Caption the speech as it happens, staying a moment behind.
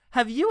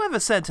have you ever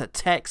sent a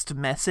text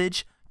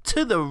message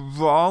to the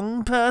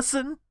wrong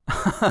person?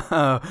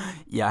 Yeah,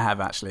 I have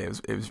actually.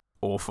 It was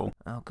awful.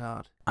 Oh,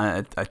 God.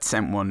 I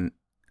sent one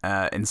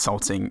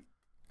insulting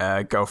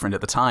girlfriend at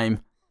the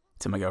time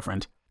to my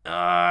girlfriend.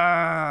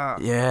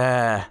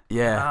 Yeah.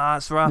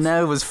 It's rough.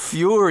 No, it was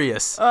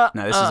furious.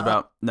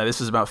 This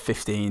was about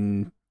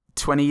 15,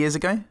 20 years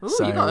ago. Ooh,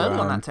 so, you got early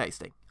on that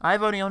texting.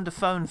 I've only owned a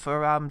phone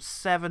for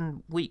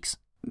 7 weeks.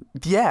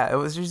 Yeah, it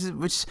was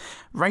which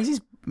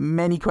raises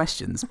many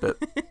questions, but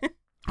I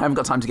haven't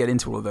got time to get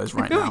into all of those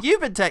right Who now. have you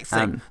been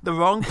texting? The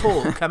wrong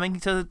Paul coming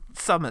to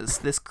Summers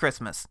this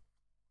Christmas.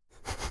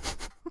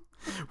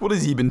 What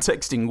has he been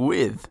texting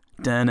with?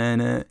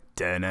 Dun-na-na,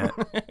 dun-na.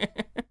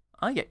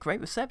 I get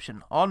great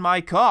reception on my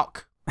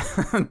cock.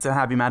 To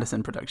Happy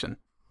Madison production.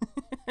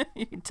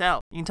 You can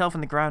tell. You can tell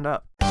from the ground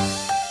up.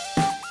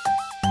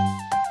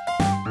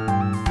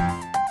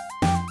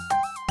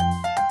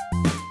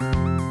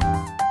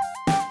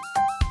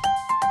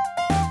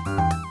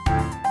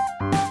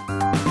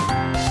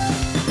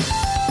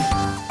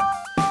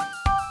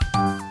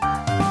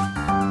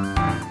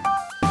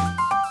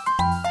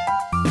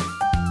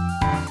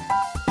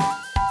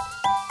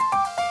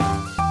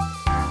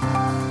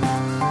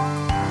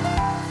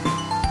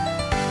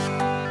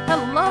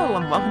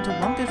 Welcome to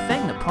One Good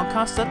Thing, the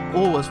podcast that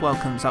always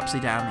welcomes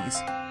upsy downies.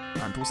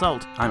 I'm Paul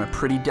Salt. I'm a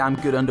pretty damn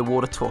good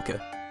underwater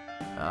talker.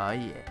 Oh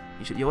yeah,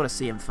 you ought to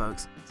see him,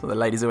 folks. So the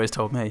ladies always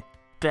told me.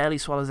 Barely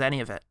swallows any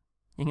of it.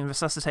 You can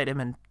resuscitate him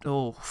in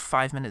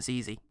 5 minutes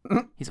easy.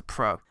 He's a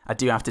pro. I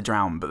do have to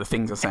drown, but the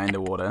things I say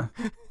underwater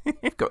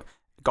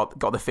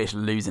got the fish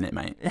losing it,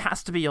 mate. It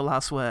has to be your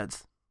last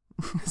words.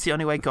 It's the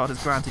only way God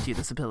has granted you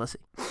this ability.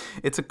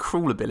 It's a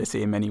cruel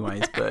ability in many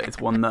ways, but it's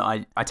one that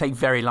I take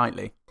very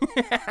lightly.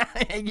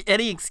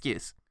 Any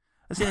excuse.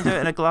 I've seen him do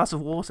it in a glass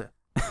of water.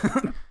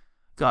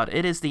 God,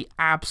 it is the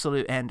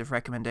absolute end of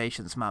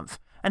recommendations month.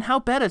 And how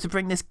better to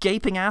bring this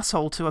gaping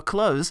asshole to a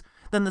close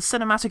than the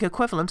cinematic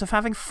equivalent of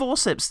having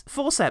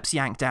forceps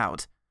yanked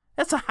out?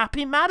 It's a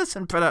Happy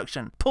Madison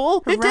production.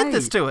 Paul, who did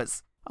this to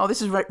us? Oh,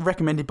 this is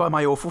recommended by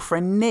my awful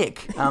friend Nick.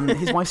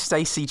 His wife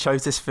Stacey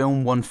chose this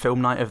film one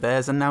film night of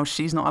theirs, and now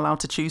she's not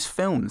allowed to choose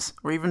films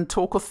or even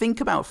talk or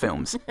think about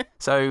films.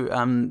 So,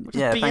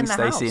 thanks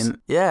Stacey. And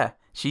yeah,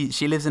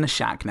 she lives in a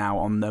shack now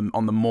on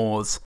the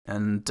moors,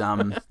 and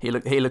he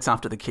looks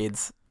after the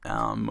kids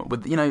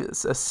with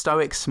a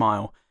stoic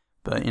smile,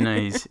 but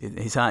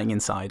he's hurting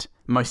inside,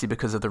 mostly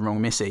because of the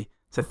wrong Missy.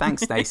 So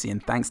thanks Stacey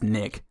and thanks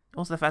Nick.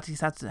 Also the fact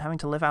he's having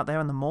to live out there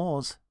on the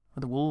moors. Where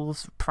the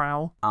wolves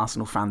prowl.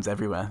 Arsenal fans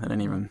everywhere. They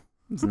don't even...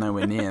 There's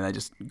nowhere near. They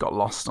just got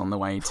lost on the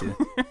way to...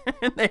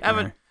 They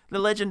haven't... The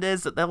legend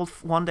is that they'll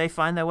one day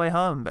find their way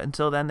home, but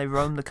until then they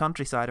roam the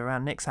countryside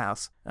around Nick's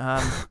house.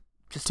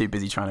 Just too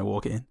busy trying to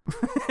walk in.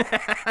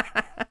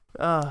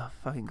 Oh,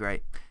 fucking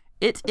great.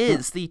 It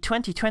is the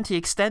 2020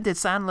 extended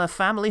Sandler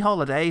family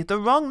holiday, The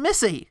Wrong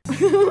Missy.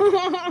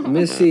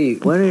 Missy,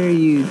 what are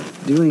you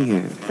doing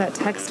here? That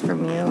text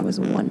from you was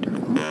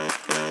wonderful.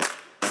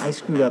 I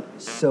screwed up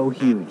so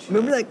huge.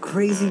 Remember that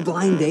crazy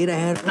blind date I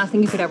had?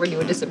 Nothing you could ever do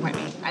would disappoint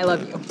me. I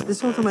love you. This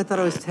whole time I thought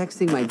I was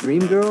texting my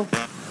dream girl.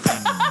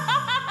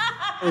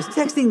 I was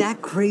texting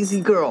that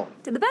crazy girl.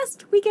 To the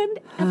best weekend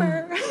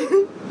ever.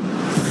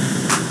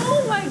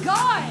 Oh my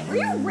God! Are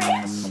you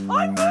rich?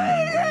 I'm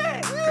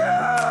bleeding!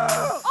 Yeah!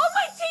 All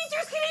my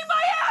teachers can eat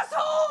my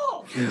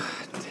asshole!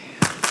 God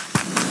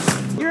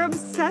damn. You're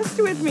obsessed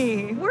with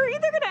me. We're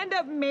either gonna end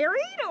up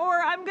married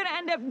or I'm gonna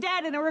end up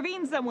dead in a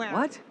ravine somewhere.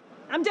 What?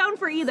 I'm down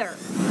for either.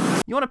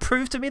 You want to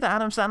prove to me that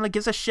Adam Sandler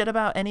gives a shit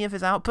about any of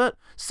his output?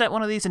 Set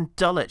one of these in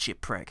Dulwich, you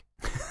prick.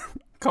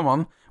 Come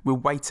on, we're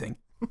waiting.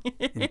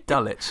 In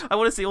Dulwich. I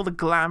want to see all the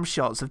glam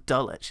shots of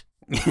Dulwich.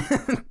 It's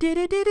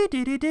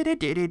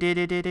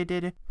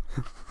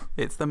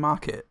the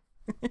market.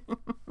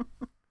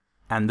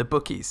 And the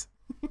bookies.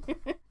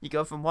 You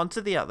go from one to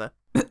the other.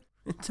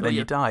 Then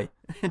you die.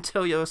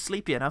 Until you're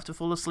sleepy enough to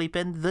fall asleep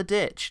in the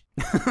ditch.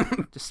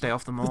 Just stay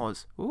off the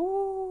moors.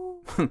 Ooh.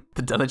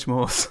 The Dulwich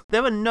Moors.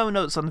 There were no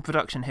notes on the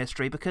production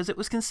history because it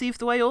was conceived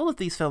the way all of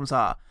these films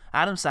are.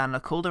 Adam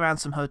Sandler called around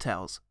some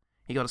hotels.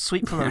 He got a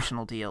sweet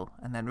promotional deal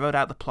and then wrote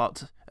out the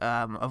plot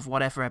of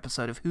whatever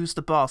episode of Who's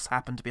the Boss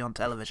happened to be on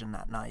television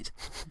that night.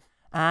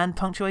 And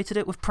punctuated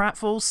it with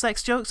pratfalls,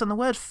 sex jokes, and the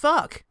word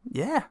fuck.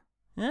 Yeah.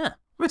 Yeah.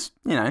 Which,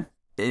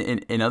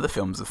 in other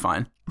films are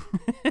fine.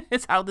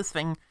 It's how this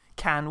thing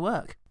can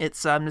work.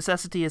 It's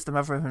necessity is the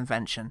mother of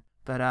invention.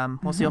 But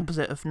what's the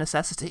opposite of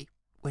necessity?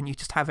 When you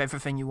just have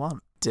everything you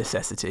want.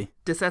 Necessity.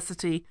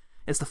 Necessity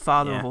is the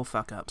father of all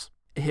fuck-ups.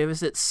 Here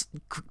is its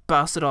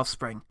bastard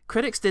offspring.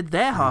 Critics did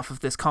their half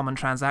of this common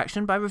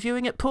transaction by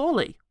reviewing it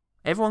poorly.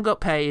 Everyone got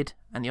paid,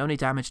 and the only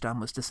damage done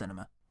was to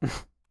cinema.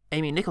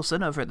 Amy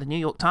Nicholson over at the New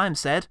York Times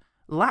said,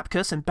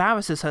 Lapkus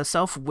embarrasses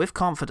herself with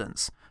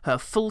confidence. Her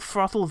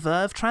full-throttle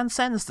verve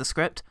transcends the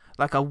script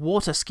like a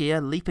water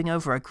skier leaping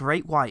over a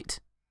great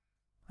white.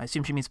 I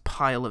assume she means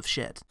pile of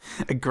shit.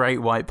 A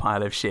great white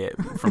pile of shit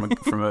from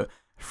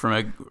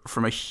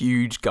a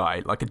huge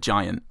guy, like a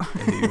giant,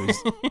 who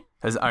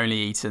has only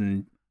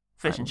eaten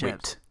Fish and chips.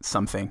 Whipped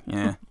something,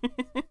 yeah.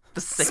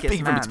 The sickest Speak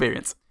from man.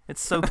 experience.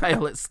 It's so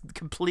pale, it's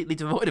completely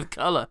devoid of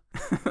colour.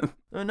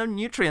 There are no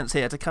nutrients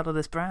here to colour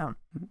this brown.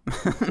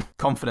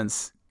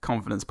 Confidence,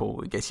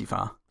 Paul, it gets you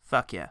far.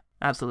 Fuck yeah,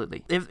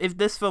 absolutely. If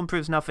this film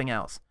proves nothing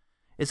else,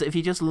 is that if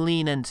you just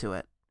lean into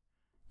it,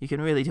 you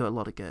can really do a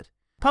lot of good.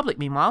 Public,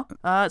 meanwhile,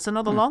 it's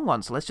another long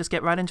one, so let's just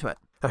get right into it.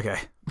 Okay.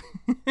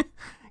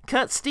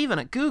 Kurt Steven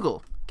at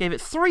Google gave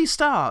it 3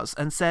 stars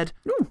and said,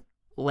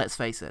 let's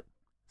face it,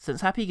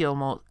 since Happy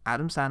Gilmore,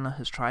 Adam Sandler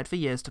has tried for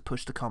years to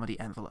push the comedy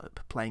envelope,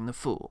 playing the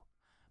fool.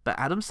 But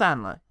Adam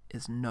Sandler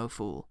is no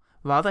fool.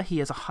 Rather, he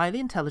is a highly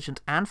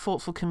intelligent and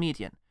thoughtful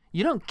comedian.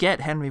 You don't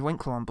get Henry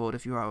Winkler on board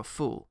if you are a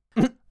fool.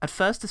 At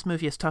first, this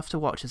movie is tough to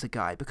watch as a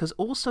guy because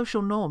all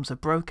social norms are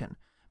broken.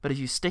 But if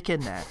you stick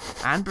in there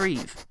and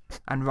breathe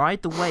and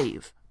ride the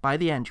wave, by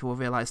the end you will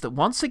realize that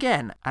once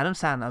again, Adam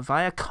Sandler,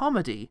 via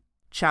comedy,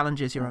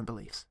 challenges your own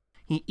beliefs.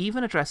 He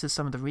even addresses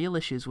some of the real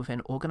issues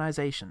within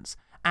organizations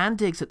and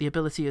digs at the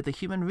ability of the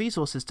human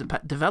resources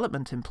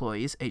development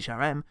employees,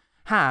 HRM,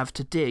 have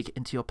to dig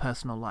into your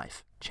personal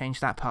life. Change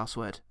that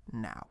password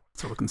now.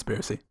 It's all a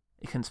conspiracy.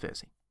 A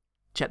conspiracy.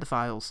 Check the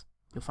files.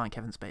 You'll find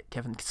Kevin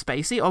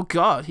Spacey. Oh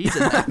God, he's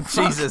in there.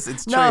 Jesus,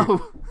 it's true.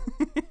 No.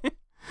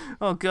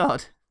 Oh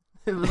God,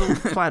 it was all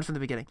planned from the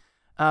beginning.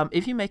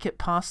 If you make it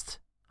past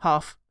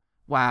half,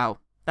 wow,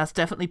 that's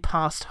definitely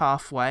past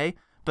halfway.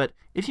 But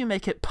if you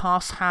make it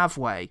past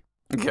halfway,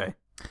 okay.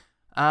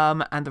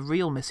 And the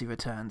real Missy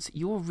returns,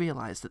 you will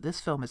realize that this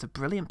film is a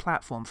brilliant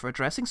platform for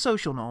addressing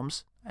social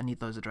norms, I need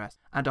those addressed,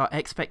 and our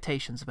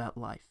expectations about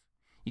life.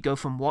 You go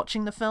from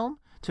watching the film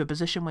to a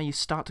position where you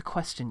start to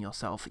question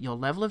yourself, your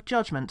level of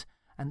judgment,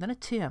 and then a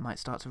tear might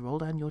start to roll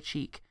down your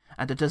cheek,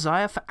 and a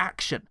desire for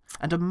action,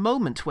 and a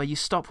moment where you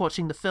stop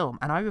watching the film,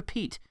 and I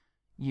repeat,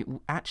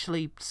 you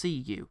actually see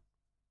you.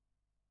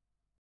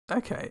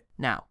 Okay.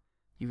 Now,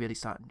 you really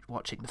start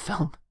watching the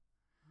film.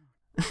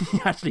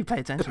 You actually pay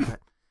attention to it.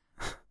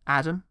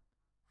 Adam,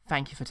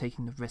 thank you for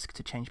taking the risk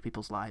to change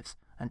people's lives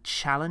and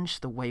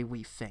challenge the way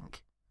we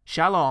think.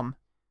 Shalom,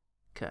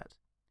 Kurt.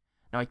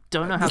 Now, I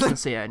don't know how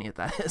sincere any of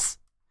that is.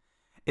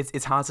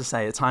 It's hard to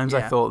say. At times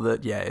I thought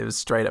that, it was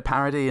straight up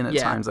parody, and at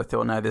times I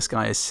thought, no, this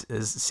guy is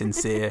as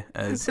sincere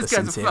as this a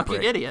guy's sincere a fucking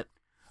brick. idiot.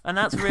 And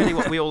that's really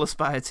what we all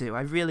aspire to.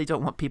 I really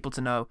don't want people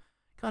to know,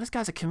 God, this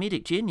guy's a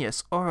comedic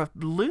genius or a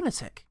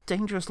lunatic,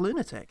 dangerous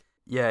lunatic.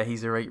 Yeah,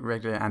 he's a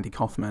regular Andy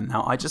Kaufman.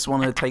 Now, I just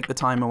want to take the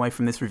time away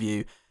from this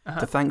review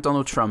to thank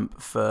Donald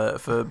Trump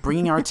for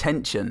bringing our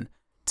attention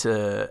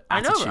to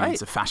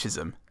attitudes of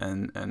fascism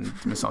and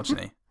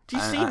misogyny. Do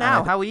you see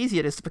now how easy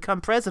it is to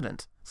become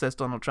president, says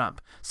Donald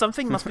Trump.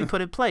 Something must be put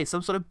in place,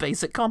 some sort of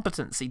basic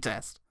competency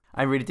test.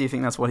 I really do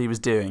think that's what he was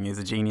doing. He's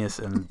a genius,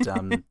 and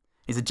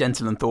he's a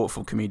gentle and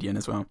thoughtful comedian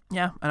as well.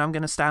 Yeah, and I'm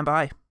going to stand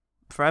by.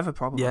 Forever,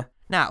 probably. Yeah.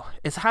 Now,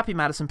 it's a Happy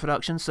Madison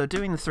production, so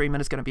doing the 3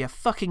 minutes is going to be a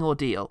fucking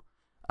ordeal.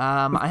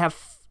 I have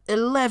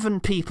 11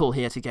 people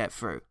here to get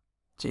through.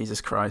 Jesus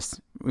Christ.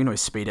 We can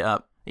always speed it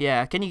up.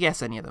 Yeah, can you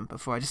guess any of them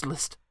before I just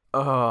list?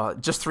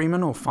 Just 3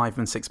 men or 5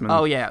 men, 6 men?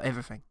 Oh, yeah,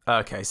 everything.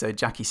 Okay, so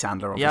Jackie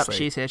Sandler, obviously. Yep,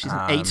 she's here. She's an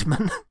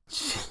 8-man.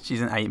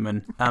 She's an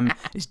 8-man.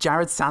 Is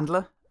Jared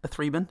Sandler a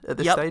 3-man at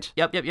this stage?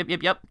 Yep.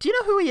 Do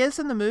you know who he is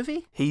in the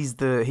movie? He's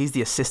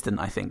the assistant,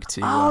 I think, to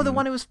the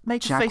one who was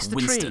made to face the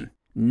Winston. tree.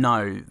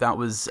 No, that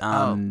was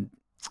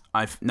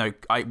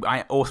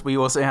we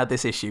also had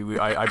this issue.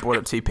 I brought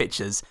up 2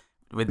 pictures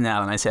with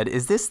Nell, and I said,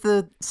 "Is this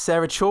the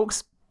Sarah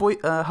Chalk's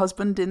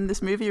husband in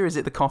this movie, or is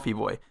it the coffee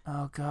boy?"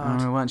 Oh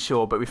God, we weren't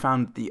sure, but we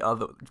found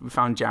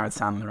Jared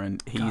Sandler,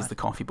 and he's the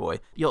coffee boy.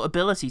 Your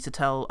ability to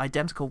tell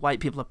identical white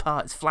people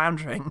apart is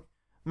floundering.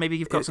 Maybe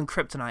you've got some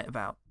kryptonite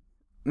about.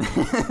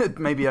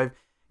 Maybe I've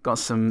got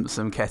some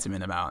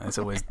ketamine about. It's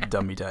always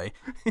dummy day.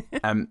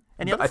 Any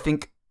others? I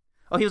think.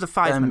 Oh, he was a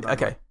 5-man.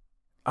 Okay.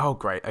 Oh,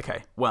 great.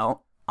 Okay.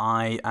 Well,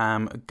 I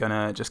am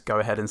gonna just go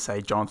ahead and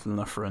say Jonathan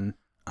Loughran.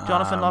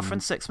 Jonathan Loughran,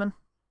 6-man.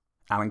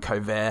 Alan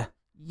Colbert.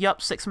 Yep,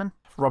 6-man.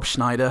 Rob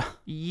Schneider.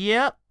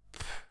 Yep.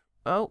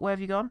 Oh, where have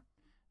you gone?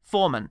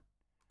 4-man.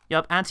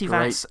 Yep,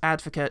 anti-vax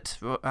advocate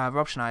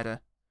Rob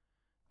Schneider.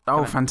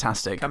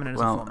 Fantastic. Coming in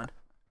as a 4-man.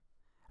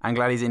 I'm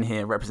glad he's in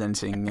here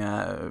representing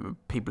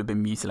people who've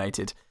been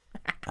mutilated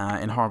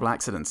in horrible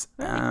accidents.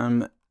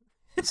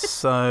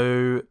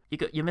 So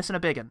you're missing a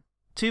big one.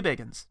 2 big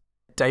ones.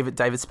 David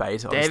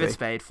Spade, obviously. David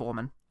Spade,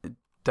 4-man.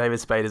 David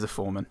Spade is a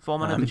foreman.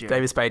 Foreman of the jury.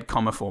 David Spade,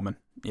 foreman.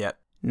 Yep.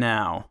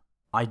 Now,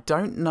 I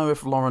don't know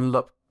if Lauren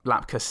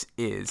Lapkus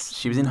is.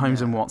 She was in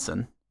Holmes and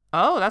Watson.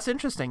 Oh, that's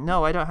interesting.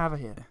 No, I don't have her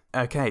here.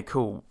 Okay,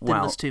 cool.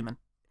 Well, Dinless 2-man.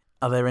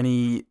 Are there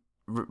any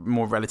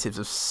more relatives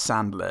of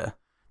Sandler?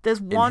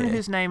 There's one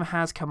whose name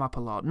has come up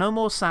a lot. No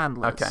more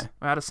Sandlers. Okay.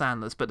 We're out of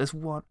Sandlers, but there's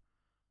one.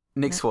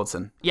 Nick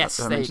Swardson. Yes,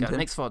 there you go. Him?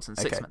 Nick Swardson,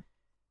 6-man.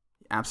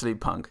 Absolute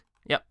punk.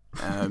 Yep.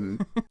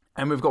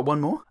 And we've got one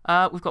more?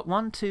 We've got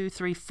 1, 2,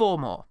 3, 4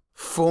 more.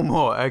 4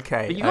 more,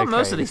 okay. But you got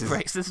most of these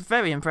bricks. This is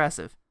very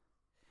impressive.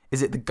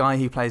 Is it the guy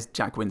who plays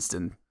Jack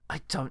Winston? I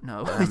don't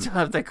know. I don't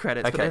have their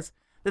credits. Okay.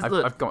 But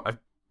look. I've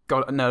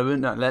got. No.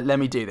 Let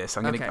me do this.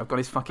 I've got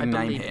his fucking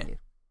name here.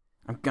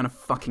 I'm gonna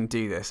fucking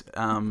do this.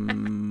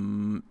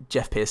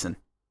 Jeff Pearson.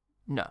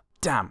 No.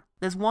 Damn.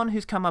 There's one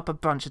who's come up a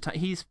bunch of times.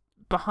 He's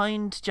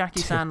behind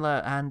Jackie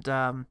Sandler and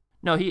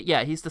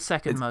he's the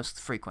second most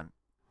frequent.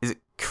 Is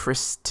it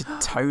Chris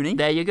Tony?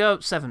 There you go,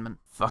 Sevenman.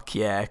 Fuck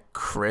yeah,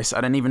 Chris.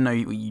 I don't even know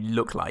what you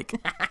look like.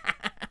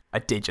 I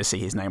did just see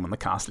his name on the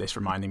cast list,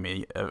 reminding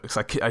me. Cause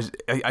I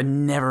could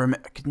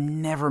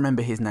never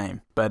remember his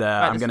name. But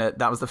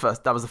That was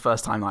the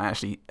first time I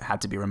actually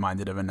had to be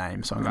reminded of a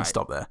name, so I'm gonna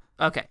stop there.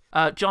 Okay.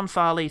 John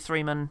Farley,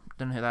 Freeman.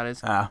 Don't know who that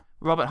is.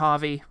 Robert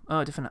Harvey.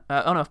 Oh, different.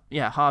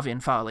 Harvey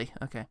and Farley.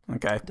 Okay.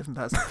 Different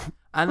person.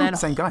 And then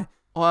same guy.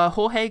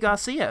 Jorge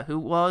Garcia, who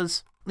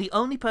was the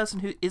only person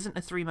who isn't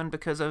a three-man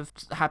because of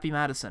Happy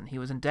Madison. He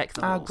was in Deck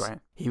the Halls. Oh, great.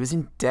 He was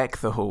in Deck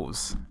the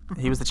Halls.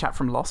 He was the chap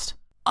from Lost.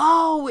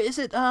 Oh, is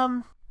it,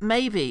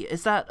 maybe.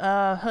 Is that,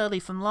 Hurley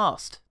from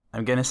Lost?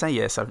 I'm going to say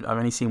yes. I've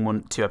only seen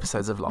 1-2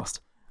 episodes of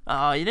Lost.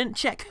 Oh, you didn't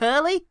check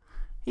Hurley?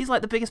 He's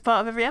like the biggest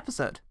part of every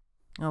episode.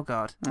 Oh,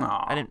 God.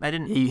 Oh, I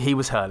didn't. He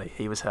was Hurley.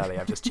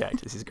 I've just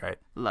checked. This is great.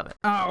 Love it.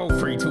 Oh,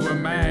 free to a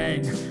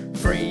man.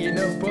 Free in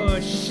the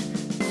bush.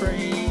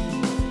 Free.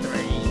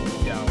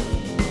 Yo.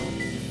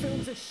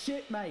 Films are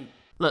shit, mate.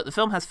 Look, the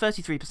film has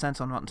 33%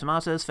 on Rotten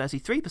Tomatoes,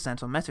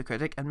 33% on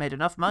Metacritic, and made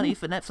enough money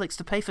for Netflix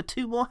to pay for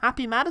 2 more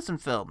Happy Madison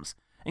films,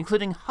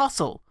 including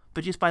Hustle,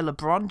 produced by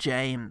LeBron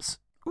James.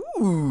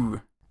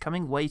 Ooh.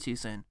 Coming way too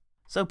soon.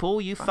 So,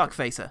 Paul, you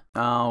fuckfacer.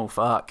 Oh,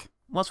 fuck.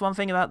 What's one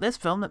thing about this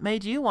film that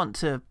made you want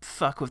to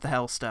fuck with the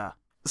Hellstar?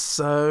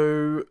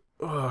 So,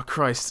 oh,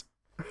 Christ.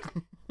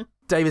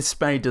 David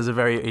Spade does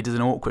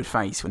an awkward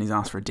face when he's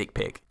asked for a dick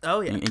pic. Oh,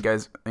 yeah. He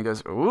goes,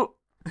 ooh,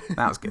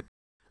 that was good.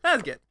 That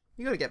was good.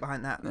 You gotta get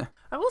behind that. Yeah.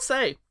 I will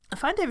say, I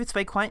find David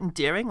Spade quite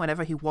endearing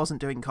whenever he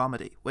wasn't doing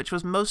comedy, which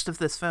was most of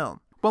this film.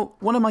 Well,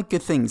 one of my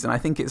good things, and I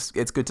think it's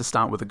good to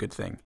start with a good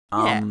thing,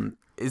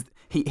 is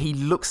he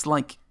looks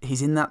like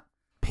he's in that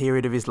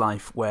period of his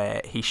life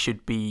where he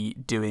should be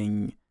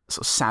doing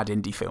sort of sad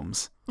indie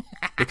films.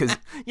 Because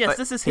yes,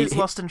 this is his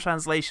Lost in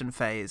Translation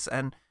phase,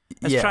 and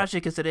as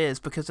tragic as it is,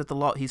 because of the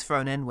lot he's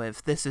thrown in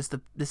with, this is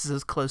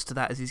as close to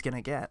that as he's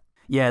gonna get.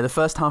 Yeah, the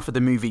first half of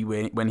the movie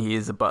when he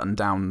is a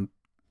button-down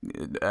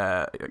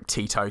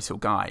teetotal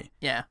guy.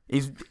 Yeah.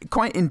 He's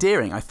quite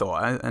endearing, I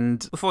thought.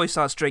 And before he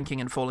starts drinking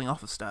and falling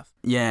off of stuff.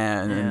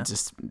 Yeah, and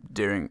just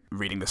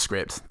reading the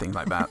script, things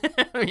like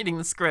that. Reading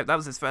the script, that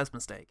was his first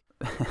mistake.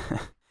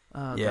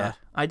 Oh, yeah. God.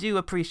 I do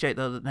appreciate,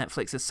 though, that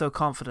Netflix is so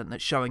confident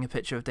that showing a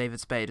picture of David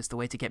Spade is the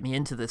way to get me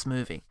into this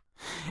movie.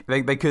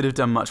 They could have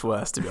done much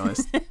worse, to be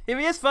honest. Here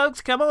he is,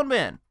 folks. Come on,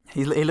 man.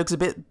 He looks a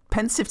bit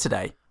pensive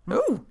today.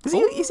 Oh, is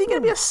he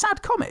going to be a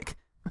sad comic?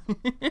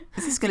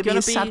 Is this going to be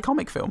a sad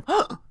comic film?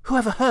 Who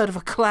ever heard of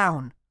a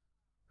clown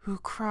who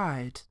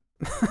cried?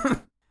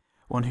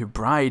 One who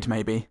bride,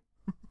 maybe,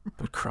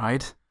 but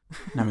cried.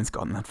 No one's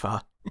gotten that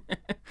far.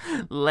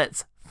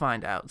 Let's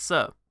find out.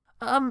 So,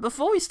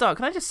 before we start,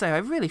 can I just say I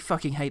really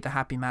fucking hate the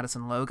Happy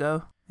Madison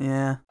logo.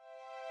 Yeah.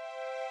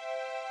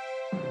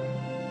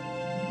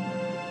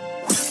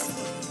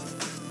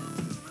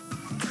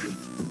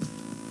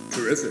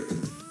 Terrific.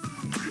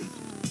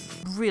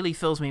 Really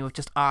fills me with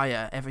just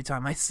ire every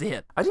time I see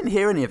it. I didn't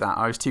hear any of that.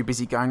 I was too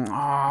busy going,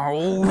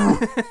 oh.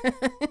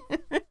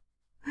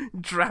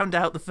 Drowned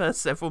out the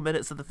first several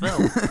minutes of the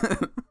film.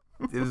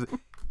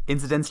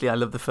 Incidentally, I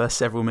love the first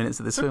several minutes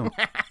of this film.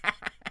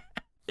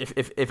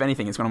 If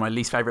anything, it's one of my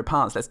least favourite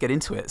parts. Let's get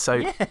into it.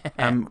 So,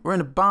 we're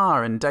in a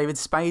bar and David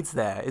Spade's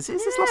there. Is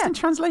this Lost in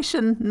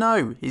Translation?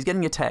 No. He's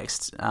getting a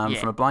text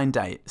from a blind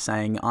date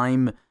saying,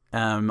 I'm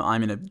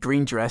in a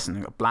green dress and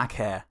I've got black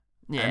hair.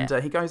 Yeah.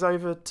 And he goes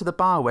over to the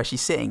bar where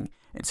she's sitting.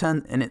 It's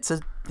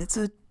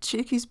a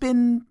chick who's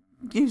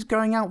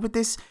going out with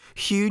this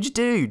huge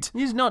dude.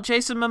 He's not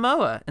Jason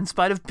Momoa, in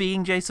spite of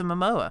being Jason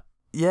Momoa.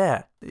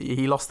 Yeah,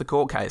 he lost the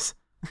court case.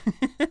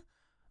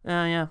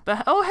 Yeah.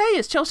 But hey,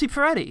 it's Chelsea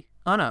Peretti.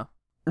 Oh no.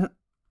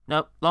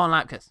 Nope, Lauren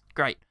Lapkus.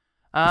 Great.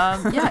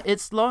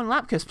 It's Lauren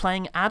Lapkus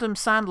playing Adam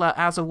Sandler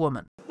as a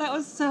woman. That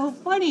was so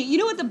funny. You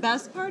know what the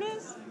best part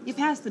is? You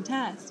passed the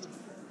test.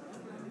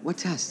 What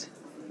test?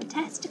 The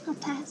testicle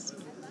test.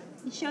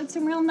 You showed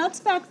some real nuts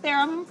back there.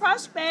 I'm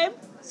impressed, babe.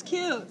 It's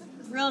cute.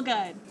 Real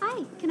good.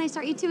 Hi, can I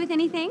start you two with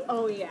anything?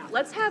 Oh, yeah.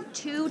 Let's have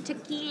 2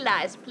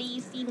 tequilas,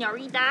 please,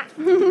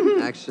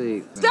 señorita.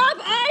 Actually... Stop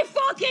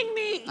fucking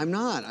me! I'm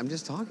not. I'm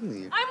just talking to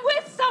you. I'm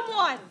with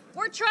someone!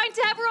 We're trying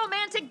to have a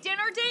romantic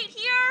dinner date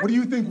here? What do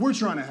you think we're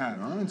trying to have,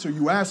 huh? Until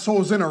you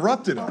assholes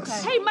interrupted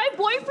us. Hey, my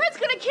boyfriend's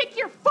gonna kick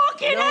your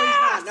fucking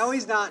ass! No,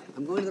 he's not.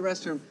 I'm going to the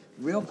restroom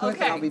real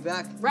quick and I'll be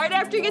back. Right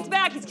after he gets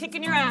back, he's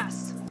kicking your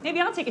ass. Maybe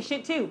I'll take a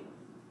shit, too.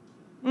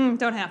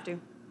 Don't have to.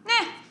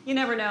 You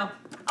never know.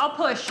 I'll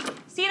push.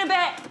 See you in a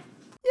bit.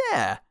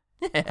 Yeah.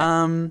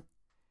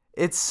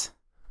 It's...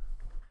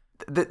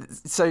 They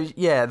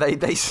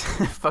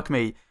fuck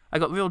me. I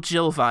got real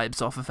Jill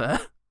vibes off of her.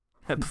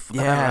 Her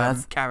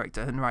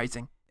character and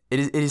writing.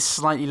 It is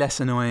slightly less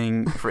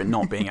annoying for it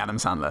not being Adam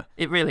Sandler.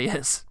 It really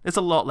is. It's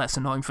a lot less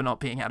annoying for not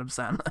being Adam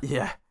Sandler.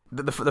 Yeah.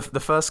 the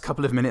first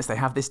couple of minutes they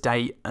have this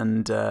date,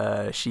 and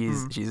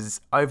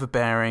she's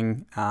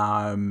overbearing,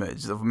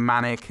 sort of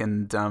manic,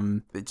 and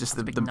just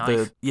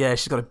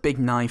she's got a big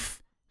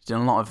knife. She's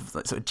doing a lot of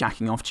sort of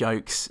jacking off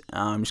jokes.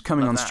 She's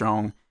coming on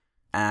strong,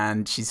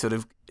 and she's sort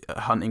of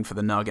hunting for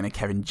the nug in a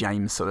Kevin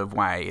James sort of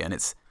way, and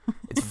it's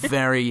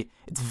very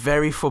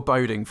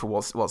foreboding for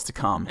what's to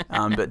come.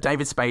 But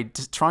David Spade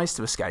tries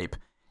to escape.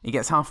 He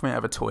gets half a minute out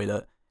of a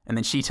toilet, and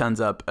then she turns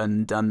up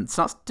and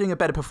starts doing a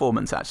better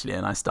performance, actually.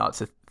 And I start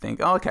to think,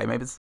 oh, okay,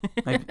 maybe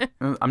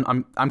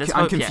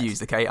I'm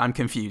confused. Okay, I'm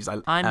confused.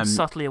 I'm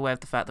subtly aware of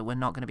the fact that we're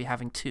not going to be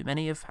having too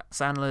many of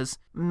Sandler's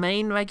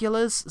main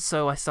regulars,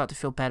 so I start to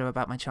feel better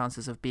about my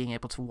chances of being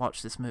able to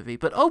watch this movie.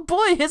 But oh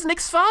boy, here's Nick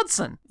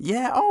Svardson.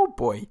 Yeah, oh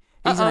boy,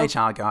 he's an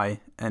HR guy,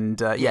 and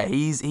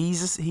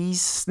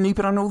he's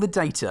snooping on all the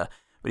data,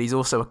 but he's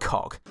also a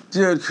cog.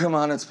 Dude, come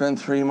on, it's been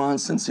 3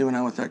 months since you went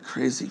out with that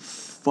crazy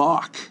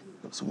fuck.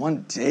 It was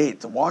one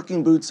date. The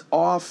walking boots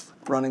off,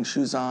 running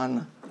shoes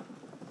on,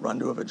 run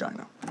to a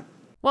vagina.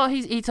 Well,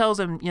 he tells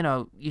him, you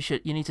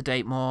need to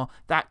date more.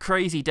 That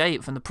crazy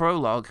date from the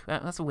prologue.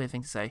 That's a weird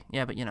thing to say.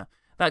 Yeah, but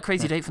that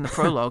crazy date from the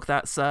prologue.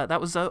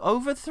 That was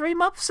over 3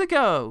 months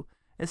ago.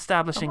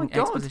 Establishing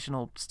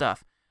expositional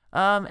stuff.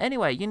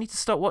 Anyway, you need to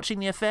stop watching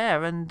The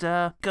Affair and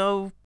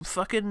go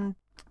fucking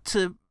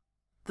to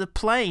the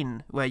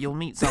plane where you'll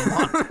meet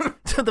someone.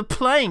 To the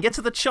plane. Get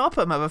to the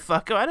chopper,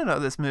 motherfucker. I don't know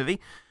this movie.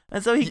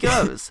 And so he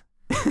goes.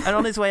 And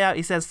on his way out,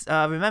 he says,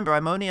 remember,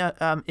 I'm only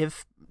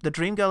if the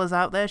dream girl is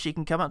out there, she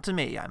can come up to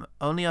me. I'm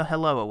only a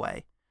hello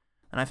away.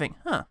 And I think,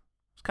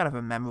 it's kind of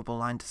a memorable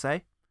line to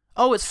say.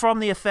 Oh, it's from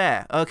The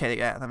Affair. Okay,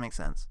 yeah, that makes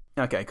sense.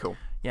 Okay, cool.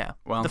 Yeah.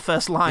 Well, the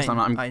first line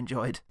I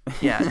enjoyed.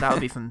 Yeah, that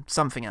would be from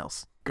something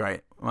else.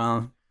 Great.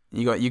 Well,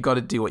 you got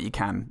to do what you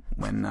can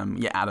when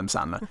Adam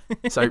Sandler.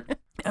 So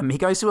he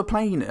goes to a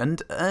plane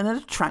and an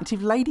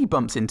attractive lady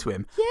bumps into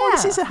him. Yeah. Oh,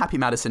 this is a Happy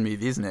Madison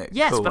movie, isn't it?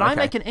 Yes, cool, but I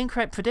make an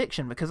incorrect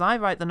prediction because I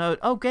write the note,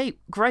 oh, great,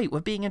 we're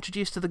being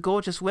introduced to the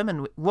gorgeous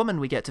woman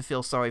we get to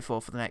feel sorry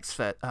for the next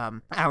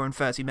hour and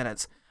 30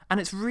 minutes. And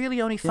it's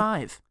really only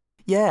 5.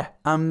 Yeah,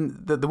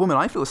 the woman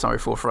I feel sorry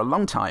for a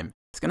long time.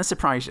 It's going to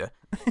surprise you.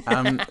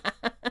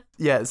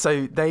 Yeah,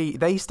 so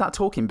they start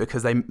talking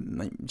because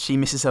she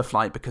misses her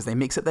flight because they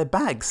mix up their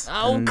bags.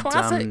 Oh, and,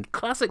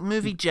 classic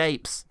movie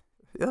japes.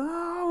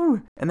 Oh,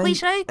 and then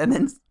cliche? And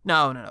then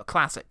no,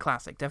 classic,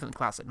 definitely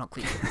classic, not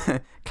cliche.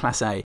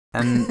 Class A.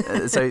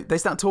 And so they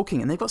start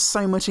talking, and they've got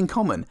so much in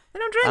common. They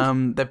don't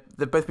drink.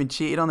 They've both been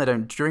cheated on. They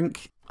don't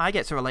drink. I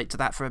get to relate to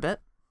that for a bit.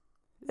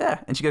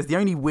 Yeah, and she goes, the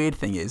only weird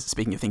thing is,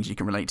 speaking of things you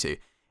can relate to,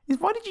 is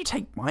why did you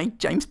take my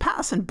James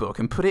Patterson book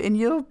and put it in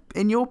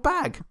your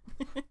bag?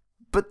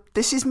 But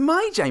this is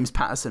my James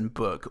Patterson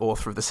book,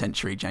 author of the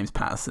century, James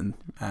Patterson.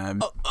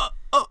 What?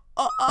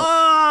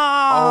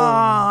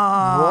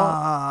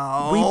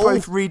 We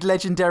both read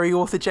legendary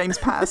author James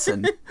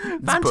Patterson.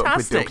 Fantastic. Book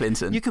with Bill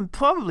Clinton. You can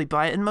probably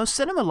buy it in most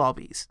cinema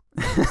lobbies.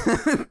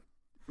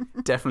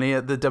 Definitely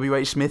at the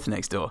W.H. Smith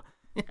next door.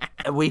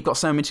 We've got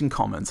so much in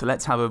common, so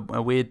let's have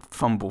a weird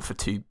fumble for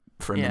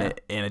a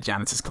minute in a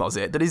janitor's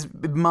closet that is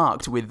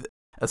marked with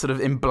a sort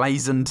of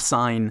emblazoned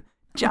sign,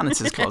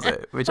 janitor's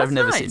closet, which I've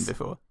never seen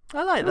before.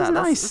 I like that.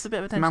 That's a bit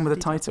of attention. Man with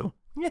a title.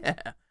 Yeah.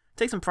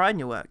 Take some pride in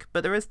your work.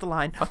 But there is the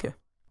line. Okay.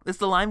 There's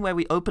the line where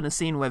we open a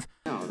scene with...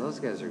 No, those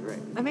guys are great.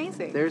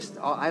 Amazing.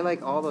 I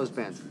like all those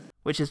bands.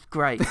 Which is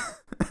great.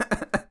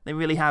 They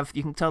really have...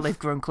 You can tell they've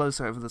grown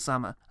closer over the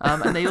summer.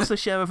 And they also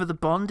share over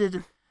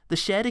the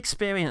shared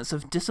experience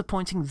of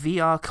disappointing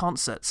VR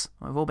concerts.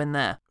 We've all been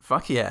there.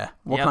 Fuck yeah.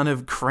 What kind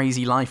of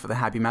crazy life are the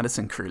Happy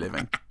Madison crew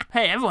living?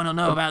 Hey, everyone will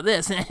know about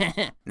this.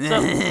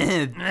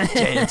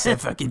 Jaded's so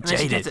fucking jaded.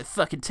 She gets her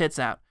fucking tits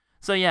out.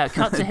 So yeah,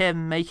 cut to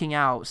him making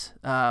out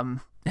in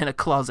a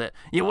closet.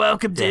 You're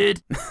welcome,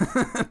 dude.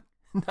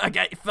 I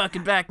got your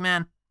fucking back,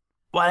 man.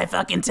 What I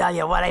fucking tell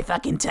you,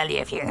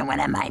 if you're in one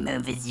of my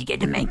movies, you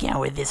get to make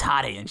out with this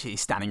hottie. And she's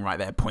standing right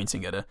there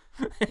pointing at her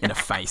in her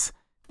face.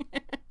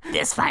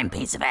 This fine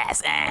piece of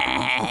ass.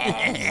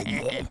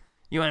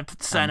 You want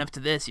to sign up to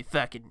this, you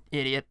fucking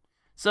idiot.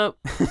 So,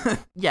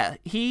 yeah,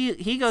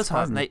 he goes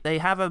home. They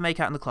have her make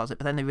out in the closet,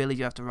 but then they really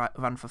do have to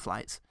run for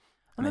flights.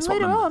 And then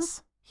later on,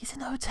 he's in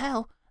the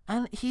hotel,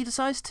 and he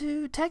decides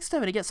to text her,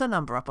 and he gets her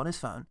number up on his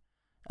phone.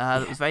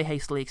 That was very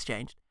hastily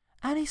exchanged.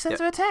 And he sends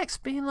her a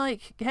text being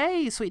like,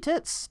 hey, sweet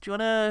tits, do you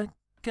want to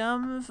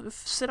come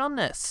sit on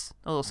this?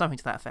 Or something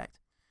to that effect.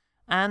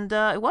 And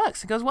it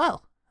works. It goes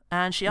well.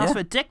 And she asks for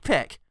a dick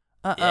pic.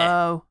 Uh-oh.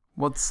 Yeah.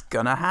 What's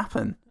gonna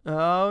happen?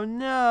 Oh,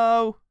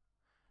 no.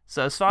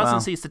 So Svardson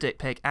sees the dick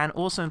pic and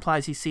also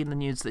implies he's seen the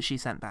nudes that she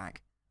sent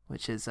back,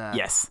 which is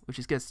which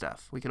is good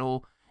stuff. We can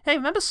all... Hey,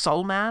 remember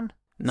Soul Man?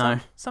 No.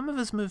 Some of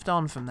us moved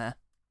on from there.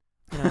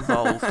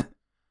 Evolved.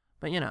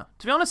 But,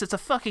 to be honest, it's a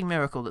fucking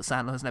miracle that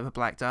Sandler has never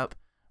blacked up.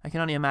 I can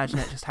only imagine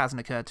it just hasn't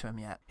occurred to him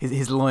yet.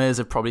 His lawyers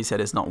have probably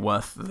said it's not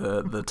worth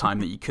the time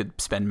that you could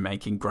spend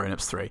making Grown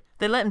Ups 3.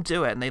 They let him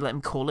do it, and they let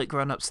him call it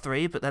Grown Ups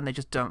 3, but then they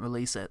just don't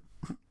release it.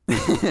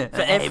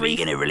 Hey, we're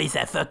going to release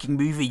that fucking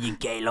movie, you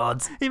gay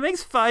lords. He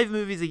makes 5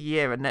 movies a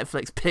year, and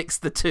Netflix picks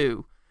the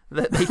 2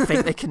 that they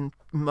think they can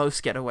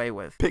most get away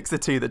with. Picks the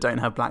two that don't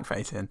have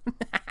blackface in.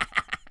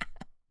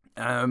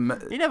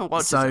 He never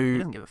watches it. He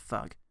doesn't give a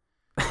fuck.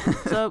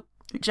 So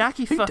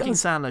Jackie fucking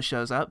Sandler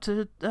shows up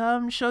to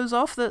shows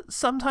off that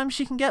sometimes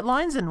she can get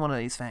lines in one of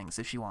these things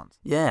if she wants.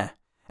 Yeah.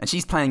 And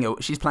she's playing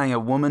a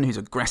woman who's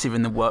aggressive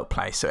in the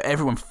workplace, so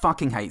everyone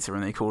fucking hates her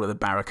and they call her the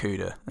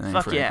Barracuda.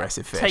 Fuck yeah.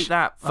 Aggressive fish. Take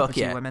that, fuck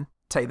yeah. women.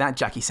 Take that,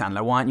 Jackie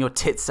Sandler. Why aren't your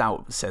tits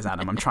out, says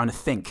Adam. I'm trying to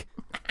think.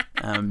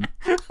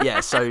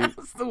 Yeah, so...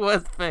 That's the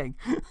worst thing.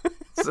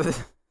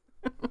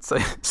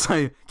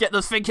 So get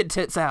those thinking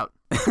tits out.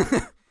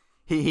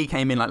 He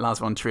came in like Lars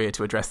von Trier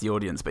to address the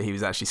audience, but he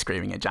was actually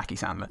screaming at Jackie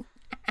Sandler.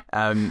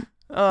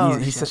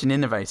 He's such an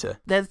innovator.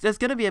 There's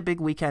going to be a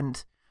big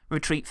weekend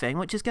retreat thing,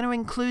 which is going to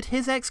include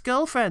his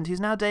ex-girlfriend, who's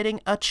now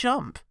dating a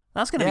chump.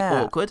 That's going to be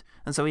awkward.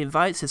 And so he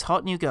invites his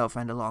hot new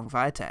girlfriend along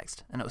via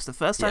text. And it was the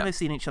first time they've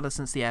seen each other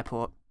since the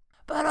airport.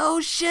 But oh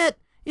shit,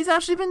 he's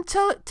actually been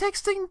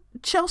texting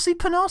Chelsea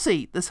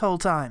Penasse this whole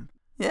time.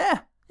 Yeah.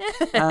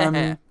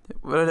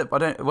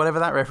 Whatever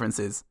that reference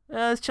is.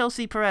 It's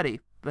Chelsea Peretti,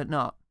 but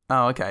not.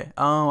 Oh, okay.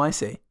 Oh, I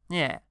see.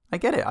 Yeah. I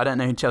get it. I don't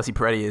know who Chelsea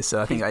Peretti is,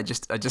 so I think I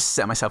just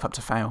set myself up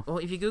to fail. Well,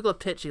 if you Google a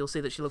picture, you'll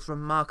see that she looks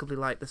remarkably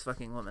like this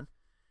fucking woman.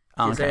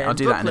 Oh, okay. I'll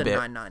do that in a bit.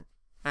 Nine-Nine.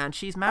 And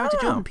she's married to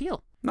Jordan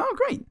Peele. Oh,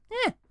 great.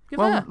 Yeah, give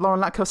her.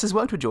 Lauren Latkos has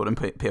worked with Jordan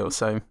Peele,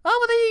 so... Oh,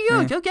 well, there you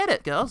go. Yeah. Go get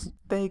it, girls.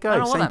 There you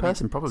go. Same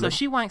person, probably. So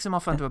she wanks him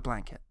off under a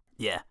blanket.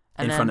 Yeah.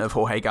 In front of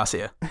Jorge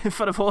Garcia. In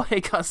front of Jorge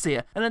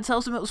Garcia. And then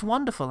tells him it was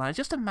wonderful. And I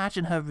just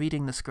imagine her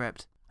reading the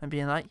script and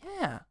being like,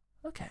 yeah,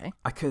 okay.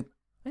 I could...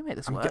 Let me make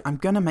this work. I'm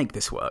going to make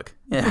this work.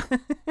 Yeah.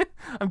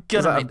 I've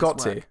got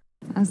to.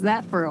 How's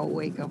that for a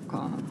wake-up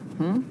call?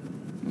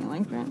 You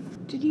like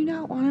that? Did you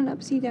not want an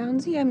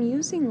upsy-downsy? I'm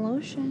using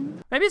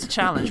lotion. Maybe it's a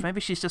challenge.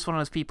 Maybe she's just one of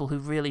those people who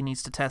really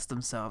needs to test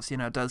themselves,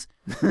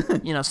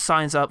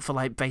 signs up for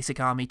like basic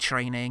army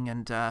training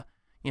and,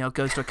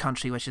 goes to a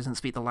country where she doesn't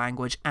speak the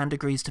language and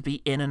agrees to be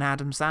in an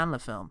Adam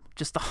Sandler film.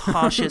 Just the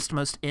harshest,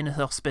 most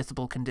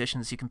inhospitable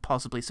conditions you can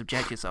possibly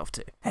subject yourself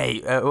to. Hey,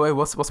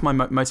 what's my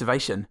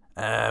motivation?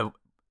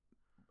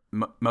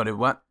 Motive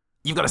what?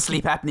 You've got a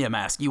sleep apnea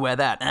mask. You wear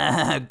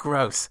that.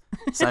 Gross.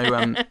 So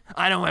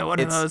I don't wear one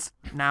of those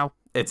now.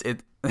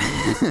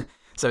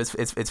 So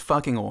it's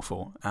fucking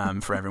awful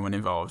for everyone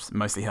involved,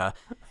 mostly her.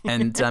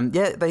 And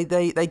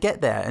they get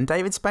there, and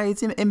David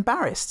Spade's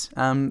embarrassed,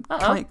 kind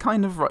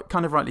of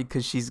rightly,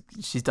 because she's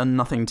done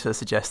nothing to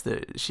suggest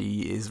that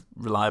she is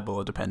reliable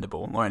or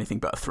dependable or anything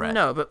but a threat.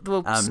 No, but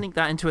we'll sneak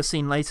that into a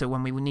scene later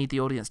when we need the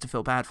audience to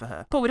feel bad for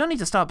her. But we don't need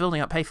to start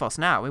building up pathos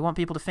now. We want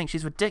people to think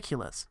she's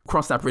ridiculous.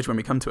 Cross that bridge when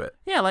we come to it.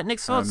 Yeah, like Nick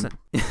Swardson.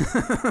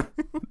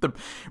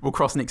 We'll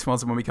cross Nick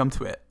Swardson when we come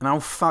to it. And oh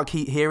fuck,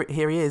 here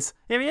he is.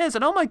 Here he is,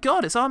 and oh my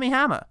god, it's Armie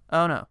Hammer.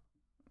 Oh no.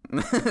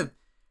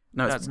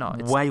 No, it's not.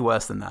 It's way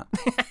worse than that.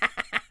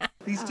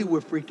 These two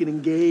were freaking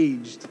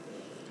engaged.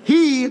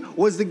 He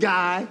was the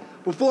guy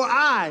before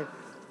I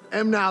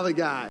am now the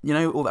guy. You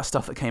know all that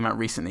stuff that came out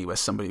recently where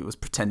somebody was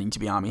pretending to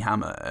be Armie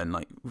Hammer and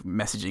like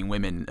messaging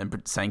women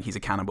and saying he's a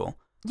cannibal?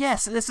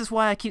 Yes, this is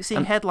why I keep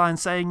seeing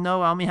headlines saying,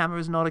 no, Armie Hammer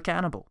is not a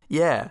cannibal.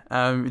 Yeah,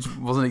 which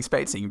wasn't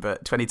expecting,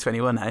 but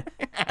 2021, hey?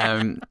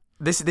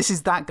 This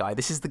is that guy.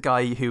 This is the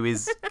guy who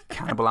is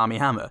Cannibal Armie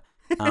Hammer.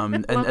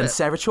 And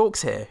Sarah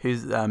Chalk's here,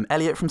 who's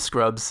Elliot from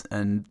Scrubs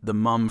and the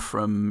mum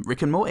from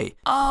Rick and Morty.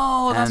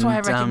 Oh, that's why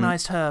I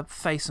recognised her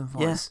face and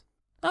voice.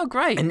 Yeah. Oh,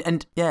 great.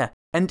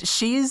 And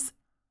she is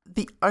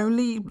the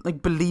only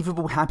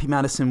believable Happy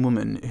Madison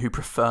woman who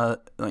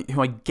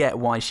I get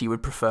why she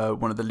would prefer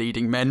one of the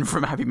leading men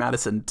from Happy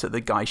Madison to the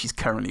guy she's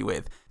currently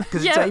with.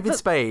 Because David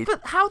Spade.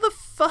 But how the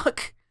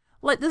fuck?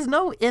 There's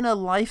no inner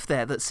life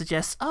there that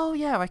suggests, oh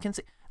yeah, I can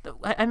see.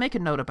 I make a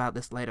note about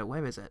this later.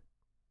 Where is it?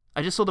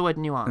 I just saw the word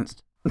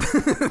nuanced.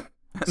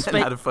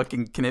 Spade had a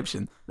fucking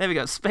conniption. There we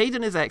go. Spade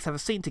and his ex have a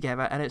scene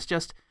together, and it's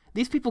just,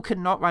 these people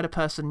cannot write a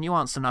person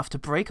nuanced enough to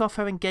break off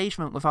her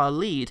engagement with our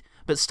lead,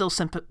 but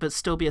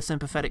still be a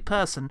sympathetic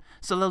person,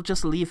 so they'll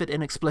just leave it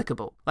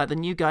inexplicable. Like the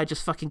new guy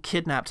just fucking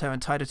kidnapped her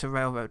and tied her to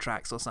railroad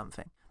tracks or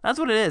something. That's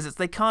what it is. It's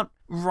they can't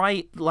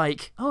write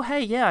oh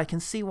hey, yeah, I can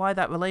see why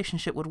that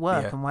relationship would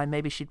work and why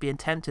maybe she'd be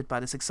tempted by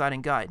this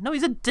exciting guy. No,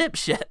 he's a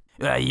dipshit.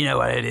 You know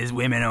what it is?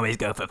 Women always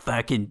go for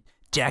fucking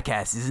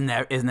jackass, isn't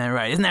that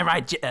right? Isn't that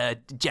right,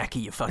 Jackie,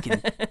 you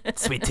fucking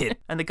sweet tit?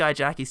 And the guy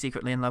Jackie's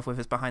secretly in love with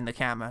is behind the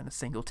camera, and a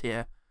single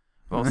tear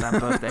rolls down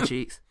both their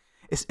cheeks.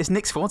 It's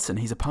Nick Swardson.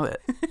 He's a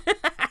poet.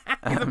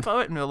 He's a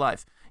poet in real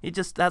life.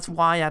 That's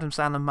why Adam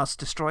Sandler must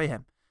destroy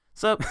him.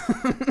 So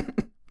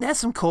there's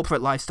some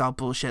corporate lifestyle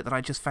bullshit that I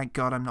just thank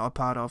God I'm not a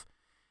part of.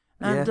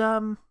 And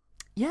and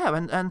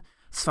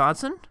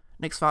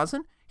Nick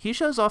Swardson, he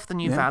shows off the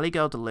new Valley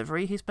Girl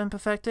delivery he's been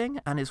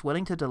perfecting and is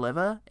willing to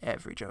deliver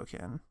every joke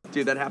in.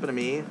 Dude, that happened to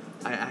me.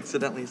 I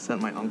accidentally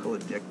sent my uncle a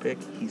dick pic.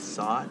 He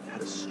saw it,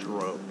 had a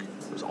stroke.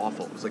 It was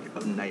awful. It was like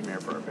a nightmare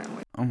for our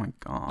family. Oh my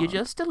God. You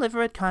just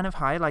deliver it kind of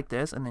high like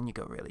this, and then you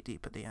go really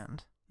deep at the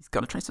end. He's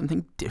got to try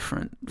something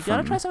different. You got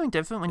to try something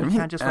different when you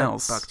can't just wear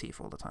buck teeth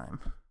all the time.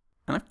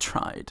 And I've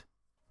tried,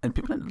 and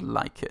people don't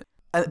like it.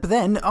 But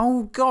then,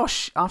 oh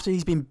gosh, after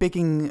he's been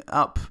bigging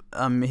up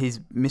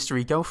his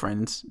mystery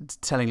girlfriend,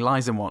 telling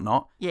lies and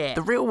whatnot,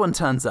 the real one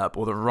turns up,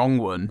 or the wrong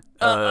one.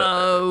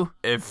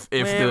 If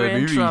the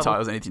movie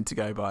title's anything to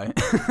go by.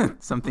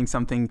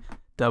 something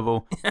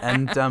double.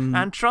 And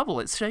and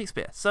trouble, it's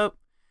Shakespeare. So,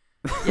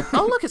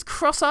 oh look, it's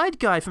Cross-Eyed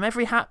Guy from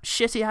every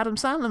shitty Adam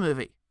Sandler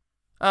movie.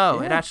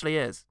 Oh, it actually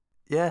is.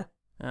 Yeah.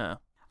 Oh.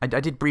 I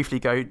did briefly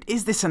go,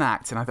 is this an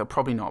act? And I thought,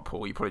 probably not,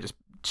 Paul. You probably just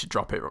should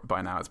drop it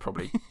by now. It's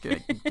probably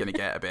gonna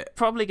get a bit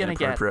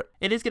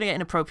it is gonna get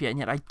inappropriate, and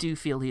yet I do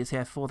feel he is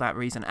here for that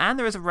reason, and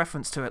there is a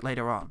reference to it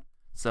later on,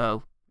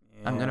 so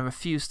I'm gonna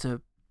refuse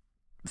to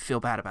feel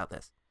bad about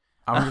this.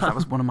 I wonder if that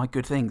was one of my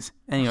good things.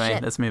 Anyway,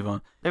 let's move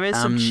on. There is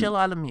some chill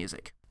island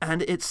music,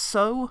 and it's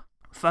so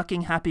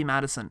fucking Happy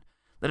Madison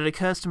that it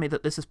occurs to me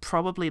that this is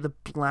probably the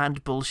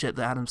bland bullshit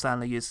that Adam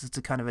Sandler uses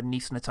to kind of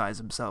anaesthetize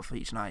himself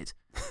each night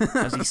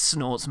as he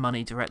snorts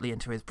money directly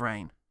into his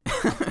brain.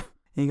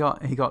 He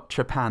got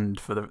trepanned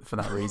for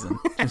that reason.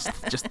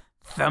 just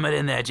thumb it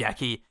in there,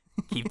 Jackie.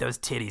 Keep those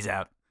titties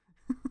out.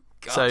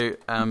 God. So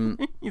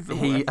it's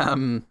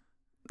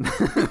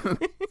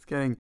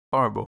getting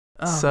horrible.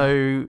 Oh.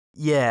 So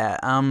yeah,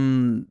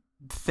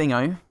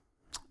 Thingo,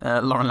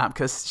 Lauren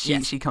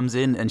Lapkus, she comes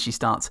in and she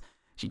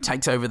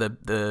takes over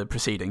the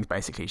proceedings.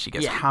 Basically, she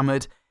gets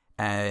hammered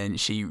and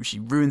she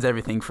ruins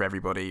everything for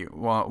everybody.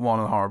 What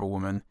a horrible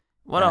woman!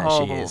 What a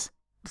horrible she is.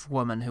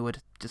 Woman who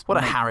would just a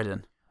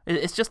harridan.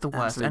 It's just the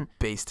worst. Absolute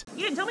beast.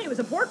 You didn't tell me he was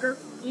a porker.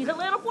 He's a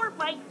little pork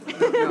bite.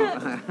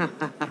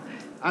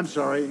 I'm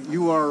sorry,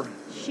 you are...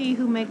 She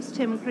who makes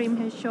Tim cream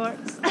his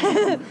shorts.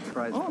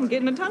 Oh, I'm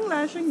getting a tongue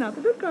lashing, not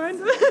the good kind.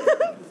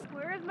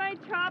 Where's my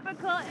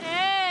tropical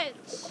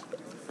itch?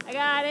 I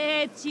got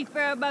itchy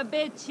for my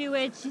bitchy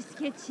witchy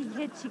skitchy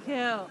hitchy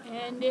coo.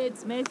 And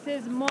it's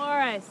Mrs.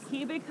 Morris.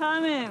 Keep it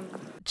coming.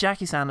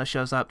 Jackie Sandler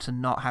shows up to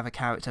not have a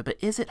character, but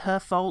is it her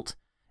fault?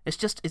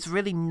 It's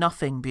really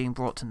nothing being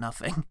brought to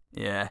nothing.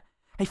 Yeah.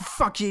 Hey,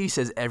 fuck you,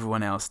 says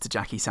everyone else to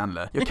Jackie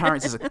Sandler. Your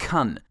character's a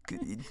cunt.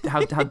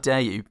 How dare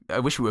you? I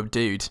wish we were a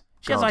dude.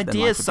 She has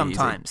ideas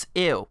sometimes.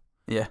 Ew.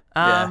 Yeah.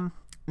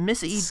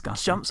 Missy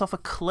Disgusting. jumps off a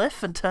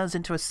cliff and turns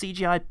into a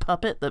CGI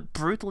puppet that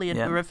brutally and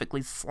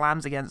horrifically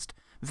slams against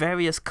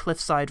various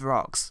cliffside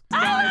rocks.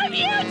 I love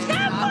you,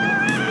 Tim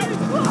Morris!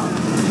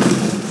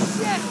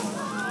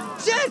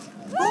 Shit!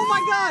 Oh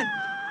my god!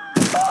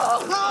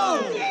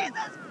 Oh!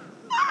 Jesus!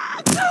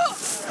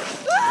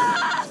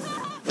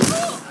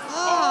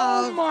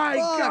 Oh my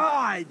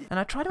god! And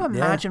I try to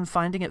imagine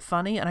finding it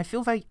funny, and I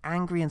feel very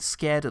angry and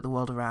scared at the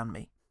world around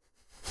me.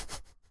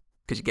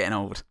 Because you're getting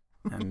old.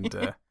 And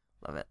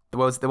love it. The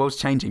world's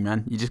changing,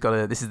 man. You just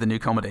gotta. This is the new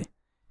comedy.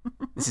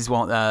 This is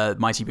what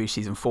Mighty Boosh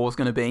season 4 is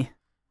gonna be.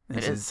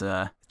 This is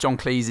John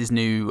Cleese's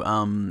new.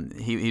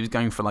 He was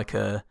going for like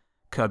a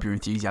Curb Your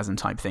Enthusiasm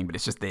type thing, but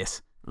it's just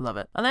this. Love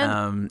it. And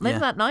then later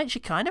that night, she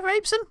kind of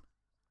rapes him.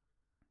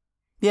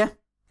 Yeah.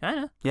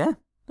 Kind of. Yeah.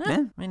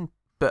 I mean,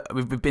 but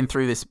we've been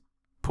through this,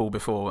 Paul,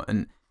 before,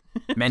 and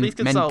men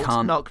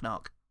can't. Knock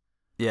knock.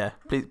 Yeah.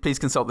 Please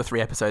consult the 3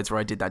 episodes where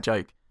I did that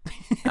joke.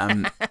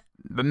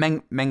 But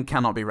men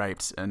cannot be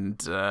raped,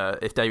 and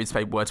if David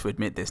Spade were to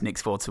admit this, Nick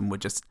Swartzen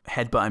would just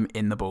headbutt him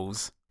in the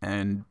balls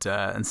and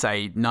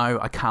say, "No,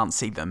 I can't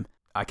see them.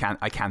 I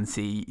can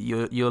see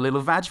your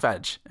little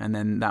vag," and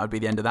then that would be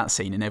the end of that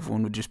scene, and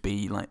everyone would just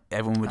be like,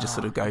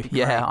 sort of go,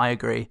 "Yeah, great. I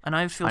agree." And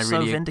I feel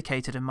so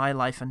vindicated in my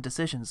life and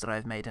decisions that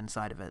I've made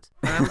inside of it.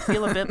 And I would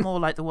feel a bit more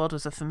like the world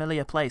was a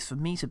familiar place for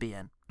me to be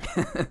in.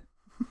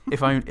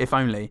 if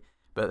only,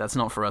 but that's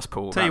not for us,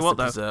 Paul. Tell that's you what,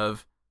 to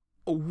preserve.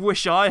 I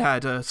wish I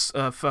had a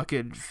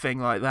fucking thing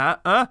like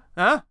that. Huh?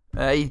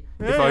 Hey,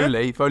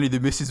 if only the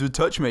missus would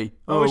touch me.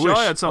 I wish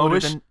I had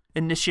someone who'd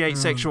initiate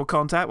sexual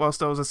contact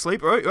whilst I was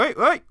asleep. Right.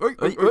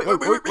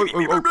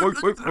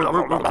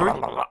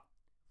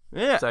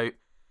 Yeah.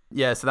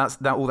 So that's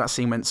that. All that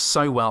scene went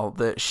so well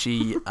that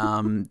she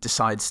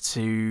decides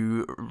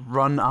to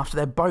run after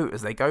their boat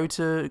as they go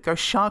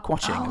shark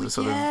watching as a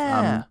sort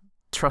of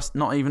trust.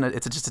 Not even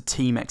it's just a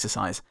team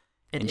exercise.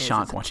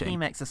 Shark watching.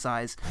 Team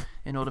exercise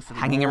in order for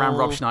hanging around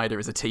Rob Schneider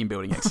is a team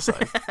building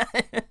exercise.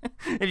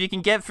 If you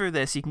can get through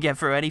this, you can get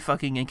through any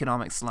fucking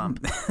economic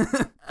slump.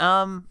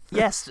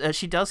 Yes,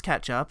 she does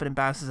catch up and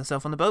embarrasses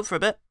herself on the boat for a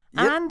bit.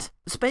 Yep. And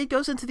Spade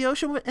goes into the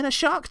ocean in a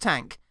shark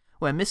tank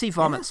where Missy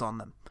vomits on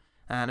them.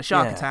 And a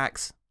shark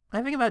attacks.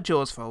 I think about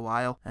Jaws for a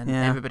while, and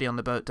everybody on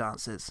the boat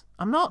dances.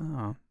 I'm not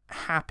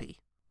happy.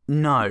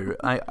 No,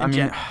 I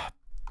mean,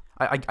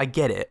 I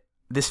get it.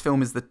 This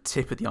film is the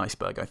tip of the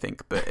iceberg, I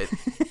think, but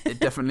it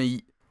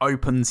definitely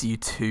opens you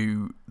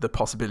to the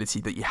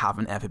possibility that you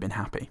haven't ever been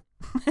happy.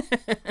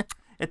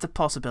 It's a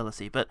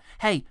possibility, but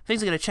hey,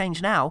 things are going to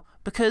change now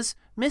because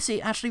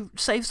Missy actually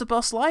saves the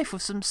boss' life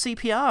with some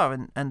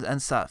CPR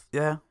and stuff.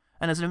 Yeah.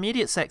 And as an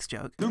immediate sex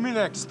joke. Do me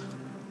next.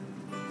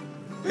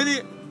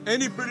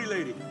 Any pretty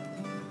lady.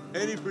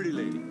 Any pretty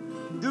lady.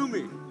 Do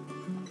me.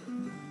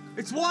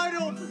 It's wide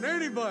open,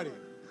 anybody.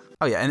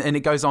 Oh, yeah, and it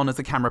goes on as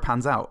the camera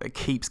pans out. It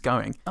keeps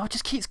going. Oh, it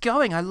just keeps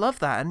going. I love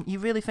that. And you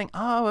really think,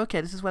 oh,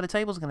 okay, this is where the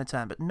tables are going to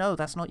turn. But no,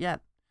 that's not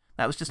yet.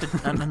 That was just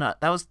that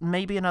was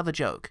maybe another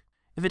joke.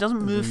 If it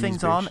doesn't move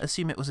things on,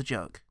 assume it was a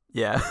joke.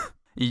 Yeah.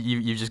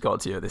 You've just got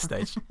to at this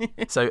stage.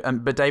 So,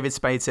 but David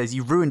Spade says,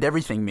 "You've ruined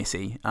everything,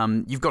 Missy.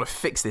 You've got to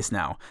fix this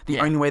now. The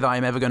only way that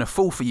I'm ever going to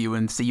fall for you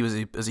and see you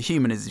as a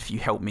human is if you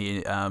help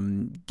me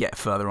get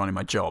further on in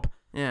my job."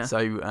 Yeah.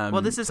 So,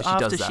 well, this is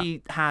after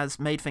she has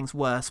made things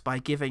worse by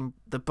giving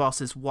the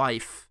boss's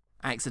wife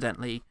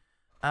accidentally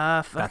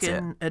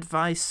fucking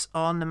advice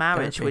on the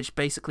marriage, Therapy. which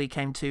basically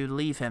came to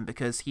leave him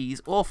because he's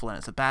awful and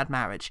it's a bad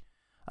marriage.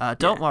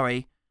 Don't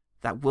worry,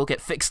 that will get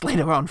fixed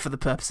later on for the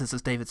purposes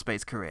of David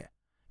Spade's career.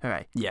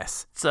 Hooray.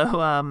 Yes.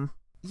 So,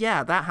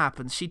 yeah, that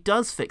happens. She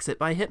does fix it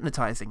by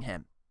hypnotizing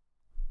him.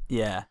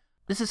 Yeah.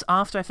 This is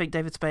after I think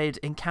David Spade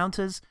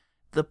encounters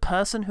the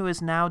person who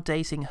is now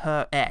dating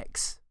her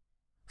ex.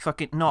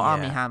 Fucking, not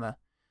Armie Hammer.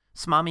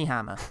 Smarmy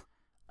Hammer.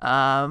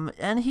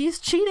 And he's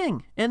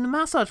cheating in the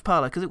massage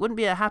parlor because it wouldn't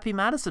be a Happy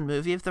Madison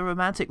movie if the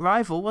romantic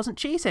rival wasn't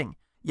cheating.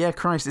 Yeah,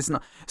 Christ, it's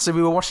not. So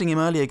we were watching him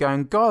earlier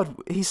going, God,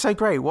 he's so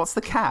great. What's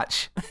the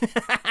catch?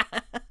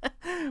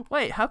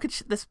 Wait, how could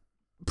this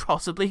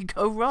possibly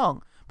go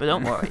wrong? But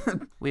don't worry,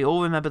 we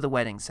all remember the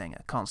wedding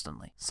singer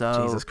constantly.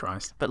 So Jesus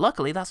Christ. But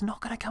luckily, that's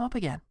not going to come up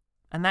again.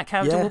 And that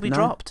character will be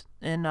dropped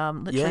in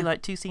literally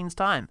like 2 scenes'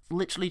 time.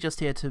 Literally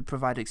just here to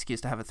provide an excuse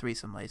to have a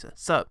threesome later.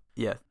 So,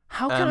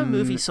 how can a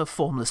movie so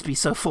formless be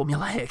so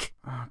formulaic?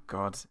 Oh,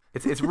 God.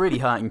 It's really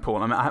hurting,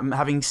 Paul. I'm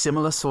having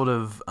similar sort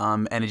of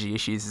energy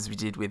issues as we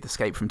did with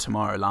Escape from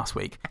Tomorrow last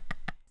week.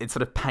 It's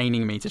sort of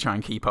paining me to try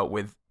and keep up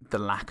with the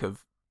lack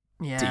of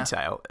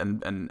detail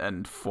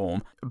and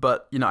form.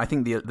 But, you know, I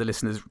think the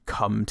listeners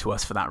come to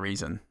us for that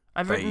reason.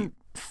 I've written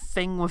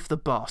Thing with the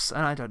Boss,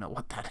 and I don't know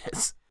what that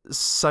is.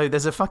 So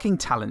there's a fucking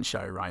talent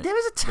show, right? There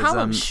is a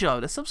talent show.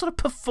 There's some sort of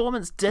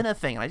performance dinner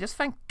thing, and I just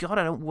thank God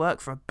I don't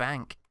work for a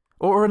bank.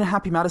 Or in a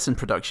Happy Madison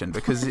production,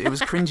 because it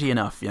was cringy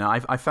enough. You know,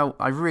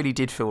 I really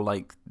did feel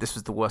like this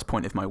was the worst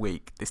point of my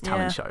week, this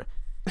talent show.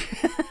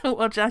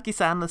 Well, Jackie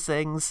Sandler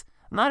sings,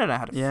 and I don't know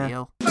how to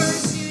feel.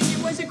 First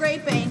Union was a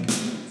great bank,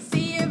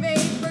 C of A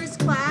first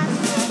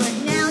class,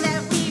 but now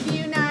that we've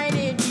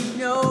united, you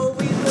know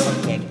we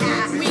will kick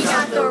ass. We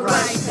got the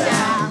right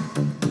staff,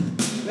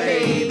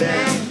 baby.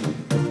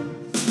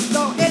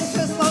 No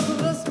interest loans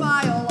with a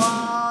smile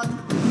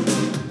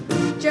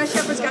on. Jeff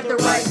Shepard's got the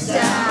right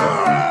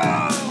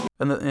staff.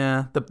 And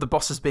the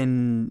boss has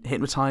been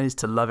hypnotized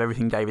to love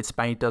everything David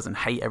Spade does and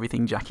hate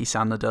everything Jackie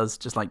Sandler does,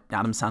 just like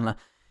Adam Sandler.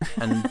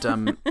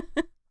 And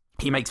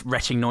he makes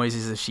retching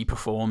noises as she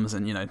performs,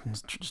 and you know,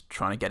 just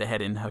trying to get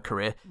ahead in her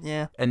career.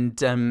 Yeah. And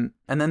then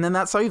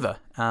that's over.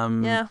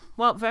 Yeah.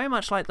 Well, very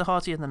much like The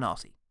Hearty and the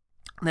Naughty.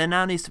 There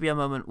now needs to be a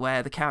moment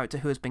where the character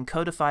who has been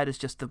codified as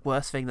just the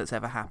worst thing that's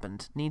ever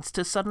happened needs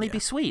to suddenly be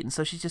sweet, and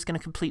so she's just going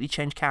to completely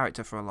change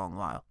character for a long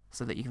while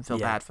so that you can feel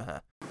bad for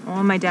her.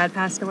 When my dad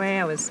passed away,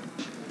 I was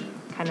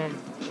kind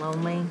of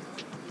lonely,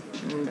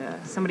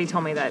 and somebody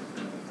told me that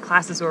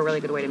classes were a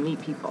really good way to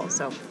meet people,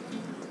 so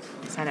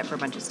I signed up for a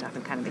bunch of stuff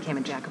and kind of became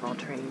a jack of all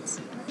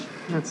trades.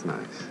 That's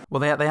nice.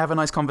 Well, they have a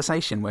nice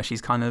conversation where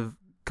she's kind of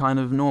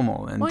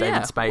normal, and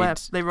David Spade. Where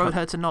they wrote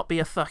her to not be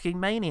a fucking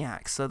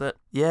maniac, so that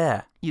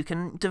you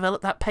can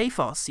develop that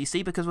pathos. You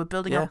see, because we're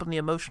building up on the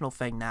emotional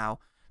thing now,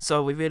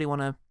 so we really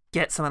want to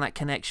get some of that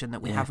connection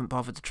that we haven't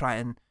bothered to try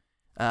and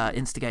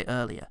instigate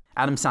earlier.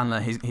 Adam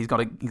Sandler, he's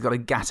got a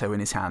gatto in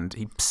his hand.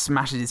 He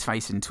smashes his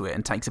face into it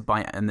and takes a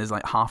bite, and there's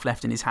like half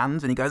left in his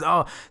hand, and he goes,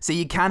 "Oh, so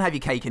you can have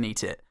your cake and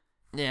eat it."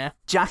 Yeah.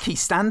 Jackie,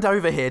 stand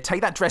over here.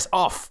 Take that dress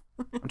off.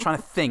 I'm trying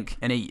to think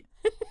and eat.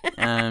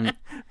 I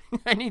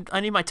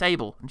need my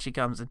table, and she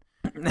comes and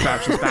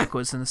crouches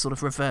backwards in a sort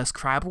of reverse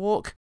crab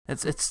walk.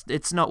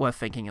 It's not worth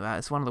thinking about.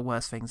 It's one of the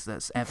worst things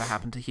that's ever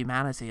happened to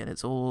humanity, and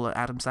it's all at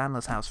Adam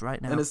Sandler's house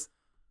right now. And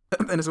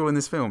it's all in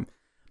this film.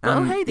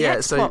 Hey, the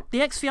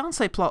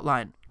ex-fiancé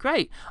plotline.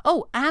 Great.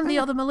 Oh, and the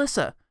other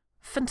Melissa.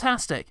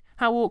 Fantastic.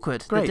 How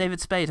awkward that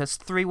David Spade has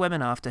 3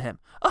 women after him.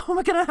 Oh,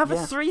 we're going to have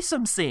a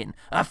threesome scene.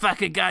 I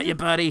fucking got you,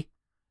 buddy.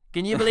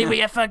 Can you believe we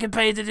get fucking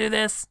paid to do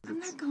this? I'm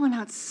not going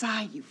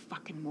outside, you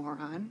fucking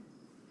moron.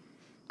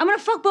 I'm gonna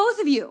fuck both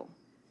of you.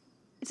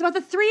 It's about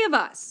the 3 of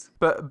us.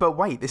 But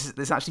wait,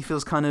 this actually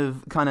feels kind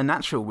of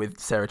natural with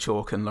Sarah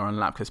Chalke and Lauren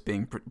Lapkus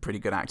being pretty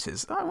good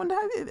actors. I wonder,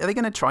 are they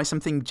going to try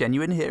something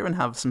genuine here and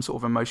have some sort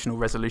of emotional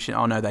resolution?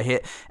 Oh no, they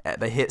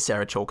hit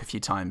Sarah Chalke a few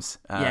times.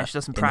 Yeah, she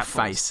does some in the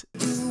face.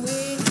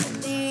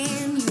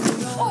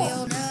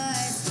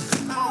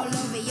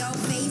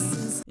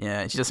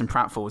 Yeah, she does some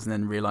pratfalls and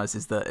then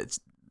realizes that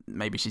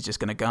maybe she's just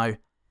going to go.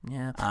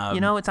 Yeah.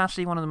 It's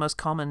actually one of the most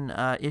common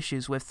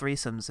issues with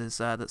threesomes is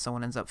that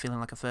someone ends up feeling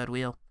like a third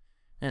wheel.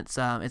 It's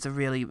a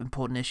really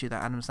important issue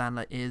that Adam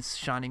Sandler is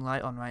shining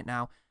light on right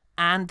now.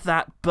 And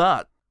that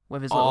butt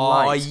with his little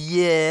light. Oh,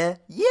 yeah.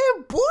 Yeah,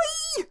 boy!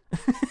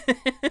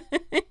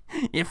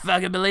 You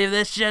fucking believe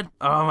this shit?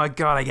 Oh, my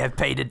God, I get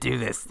paid to do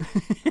this.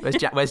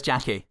 Where's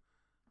Jackie?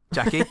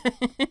 Jackie?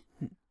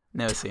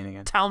 Never seen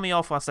again. Tell me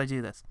off whilst I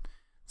do this.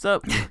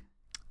 So,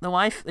 the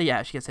wife, she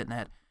gets hit in the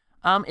head.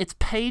 It's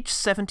page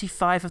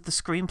 75 of the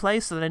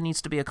screenplay, so there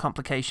needs to be a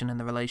complication in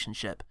the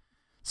relationship.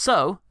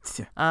 So,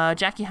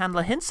 Jackie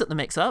Handler hints at the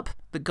mix-up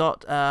that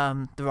got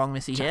the wrong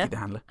Missy Jackie here. the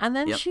Handler. And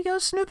then Yep. she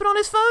goes snooping on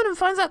his phone and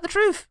finds out the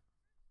truth.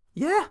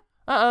 Yeah.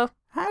 Uh-oh.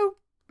 How?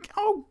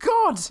 Oh,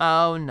 God.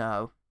 Oh,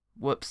 no.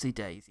 Whoopsie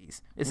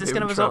daisies. Is this We're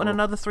going to in result in trouble.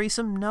 another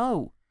threesome?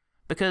 No.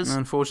 Because...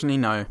 Unfortunately,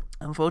 no.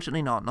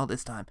 Unfortunately not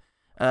this time.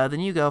 The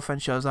new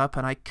girlfriend shows up,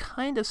 and I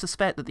kind of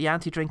suspect that the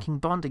anti-drinking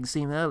bonding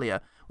scene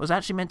earlier was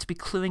actually meant to be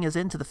cluing us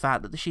into the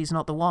fact that she's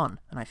not the one,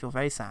 and I feel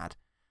very sad.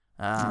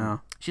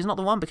 She's not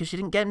the one because she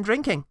didn't get him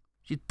drinking.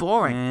 She's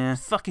boring. Yeah.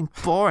 Fucking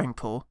boring,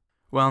 Paul.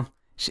 Well,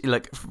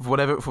 look, for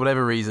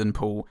whatever reason,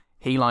 Paul,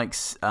 he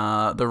likes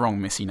the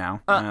wrong Missy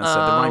now. So the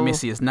right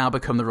Missy has now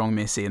become the wrong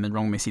Missy, and the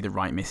wrong Missy the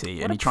right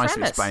Missy. And he tries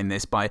to explain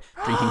this by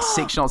drinking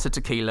 6 shots of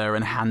tequila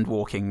and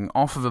hand-walking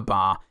off of a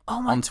bar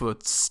onto a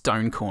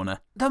stone corner.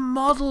 The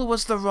model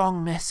was the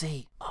wrong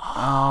Missy.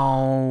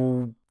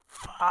 Oh,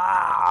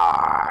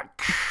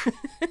 fuck.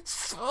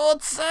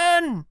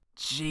 Swordson!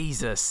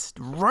 Jesus.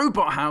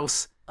 Robot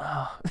House.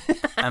 Oh.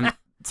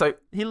 So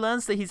he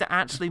learns that he's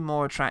actually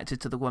more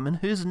attracted to the woman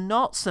who's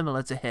not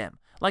similar to him.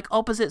 Like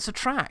opposites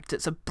attract.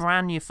 It's a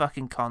brand new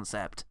fucking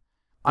concept.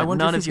 I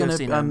wonder none if of he's you have gonna,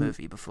 seen that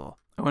movie before.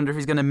 I wonder if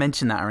he's going to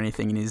mention that or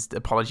anything in his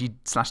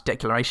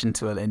apology/declaration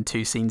to her in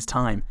 2 scenes'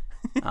 time.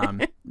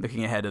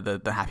 Looking ahead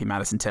at the Happy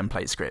Madison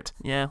template script.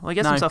 Yeah, well, he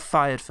gets himself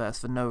fired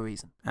first for no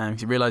reason.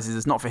 He realises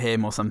it's not for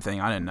him or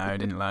something. I don't know.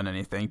 Didn't learn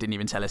anything. Didn't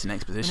even tell us in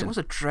exposition. It was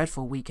a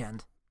dreadful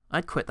weekend.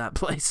 I'd quit that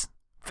place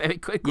very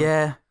quickly.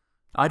 Yeah.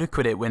 I'd have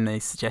quit it when they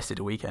suggested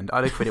a weekend.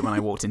 I'd have quit it when I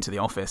walked into the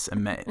office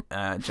and met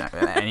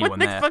anyone when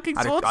there. Fucking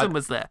Swordson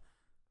was there.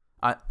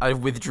 I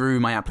withdrew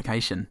my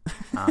application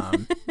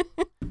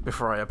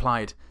before I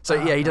applied. So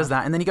yeah, he does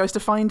that, and then he goes to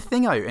find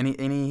Thingo,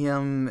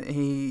 and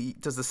he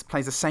does this,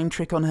 plays the same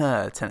trick on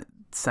her,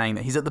 saying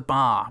that he's at the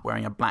bar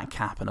wearing a black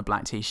cap and a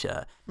black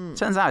t-shirt.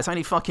 Turns out it's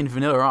only fucking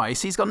Vanilla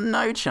Ice. He's got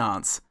no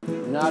chance.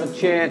 Not a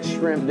chance,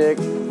 shrimp dick.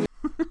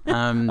 She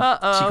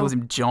calls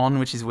him John,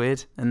 which is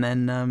weird. And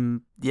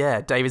then,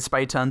 David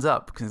Spade turns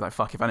up because he's like,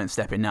 fuck, if I don't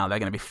step in now, they're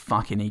going to be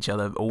fucking each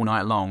other all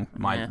night long.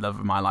 My love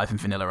of my life and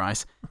Vanilla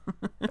Ice.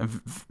 And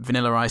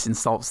Vanilla Ice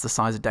insults the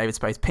size of David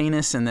Spade's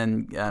penis and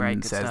then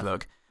says, stuff.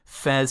 Look,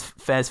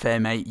 fair's fair,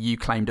 mate. You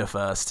claimed her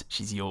first.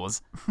 She's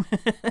yours.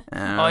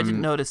 I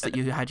didn't notice that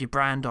you had your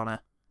brand on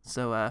her.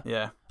 So,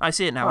 yeah. I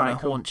see it now All on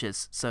right, her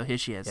haunches. So here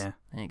she is. Yeah.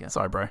 There you go.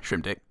 Sorry, bro.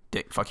 Shrimp dick.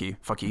 Dick. Fuck you.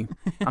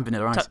 I'm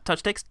Vanilla Ice.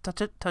 Touch dicks?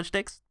 Touch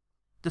dicks?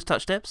 Just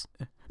touch tips?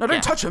 No,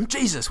 don't touch them.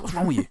 Jesus, what's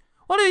wrong with you?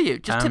 What are you?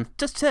 Just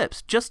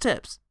tips. Just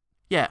tips.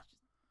 Yeah.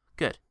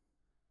 Good.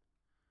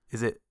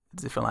 Does it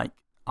feel like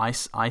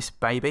ice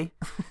baby?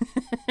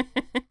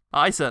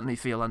 I certainly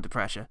feel under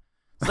pressure.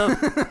 So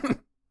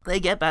they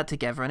get back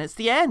together and it's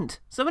the end.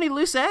 So many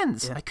loose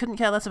ends. Yeah. I couldn't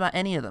care less about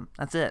any of them.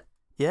 That's it.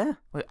 Yeah.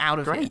 We're out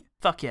of here.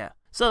 Fuck yeah.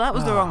 So that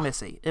was the wrong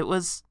Missy. It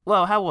was,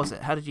 well, how was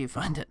it? How did you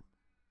find it?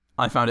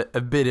 I found it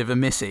a bit of a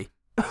Missy.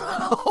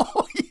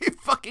 Oh, you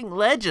fucking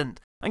legend.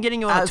 I'm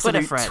getting you on a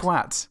Twitter thread.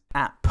 Twat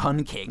at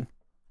Punking.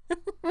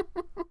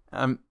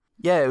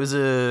 It was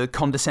a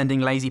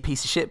condescending, lazy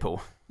piece of shit,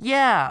 Paul.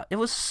 Yeah, it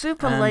was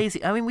super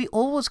lazy. I mean, we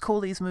always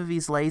call these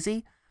movies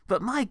lazy,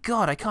 but my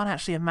God, I can't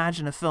actually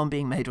imagine a film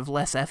being made with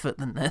less effort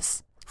than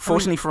this.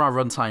 Fortunately for our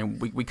runtime,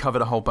 we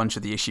covered a whole bunch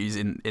of the issues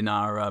in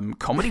our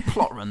comedy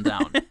plot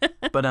rundown.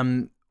 But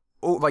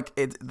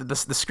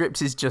the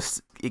script is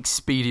just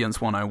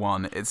expedience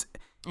 101. It's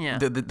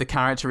the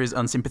character is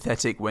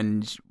unsympathetic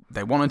when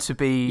they want her to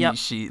be. Yep.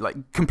 She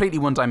completely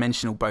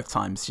one-dimensional both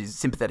times. She's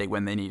sympathetic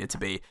when they need her to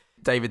be.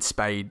 David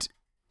Spade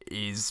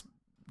is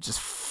just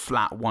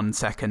flat 1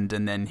 second,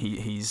 and then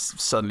he's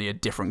suddenly a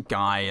different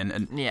guy,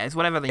 and it's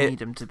whatever they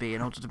need him to be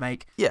in order to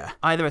make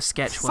either a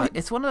sketch work.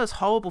 It's one of those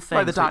horrible things.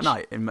 Like The Dark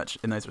Knight in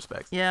those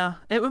respects. Yeah,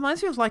 it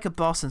reminds me of Like a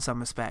Boss in some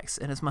respects,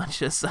 in as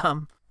much as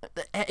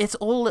it's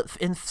all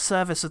in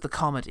service of the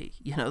comedy.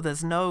 You know,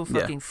 there's no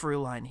fucking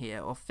through line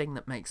here or thing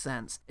that makes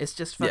sense. It's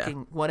just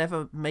fucking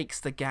whatever makes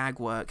the gag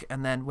work,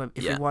 and then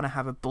if we want to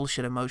have a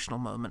bullshit emotional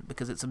moment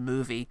because it's a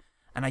movie,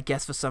 and I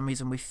guess for some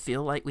reason we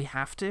feel like we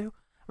have to.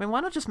 I mean,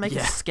 why not just make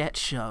a sketch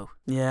show?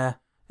 Yeah.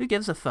 Who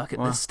gives a fuck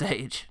at this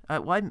stage?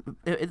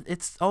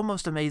 It's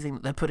almost amazing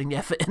that they're putting the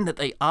effort in that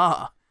they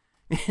are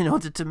in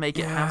order to make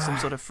it have some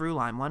sort of through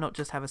line. Why not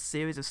just have a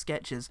series of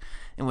sketches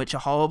in which a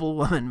horrible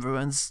woman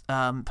ruins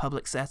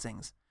public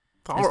settings?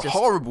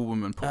 Horrible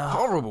woman, Paul.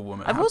 Horrible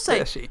woman. I will say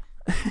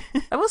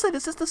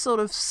this is the sort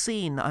of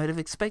scene I would have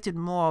expected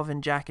more of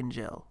in Jack and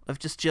Jill, of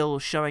just Jill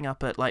showing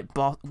up at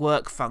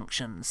work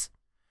functions.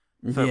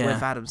 With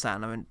Adam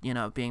Sandler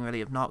and, being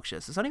really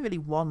obnoxious. There's only really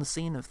one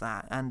scene of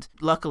that, and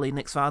luckily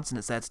Nick Svardsen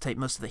is there to take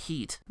most of the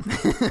heat.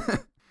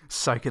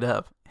 Soak it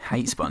up.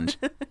 Hate sponge.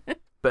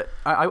 But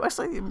I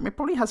say it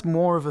probably has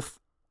more of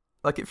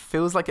it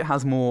feels like it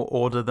has more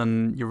order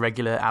than your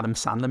regular Adam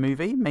Sandler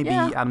movie. Maybe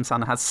Adam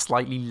Sandler has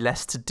slightly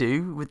less to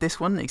do with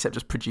this one, except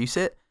just produce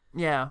it.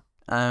 Yeah.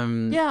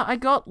 I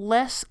got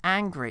less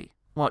angry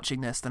watching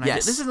this than I did.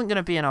 This isn't going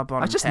to be in our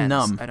bottom 10s,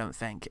 numb. I don't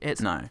think.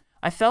 No.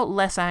 I felt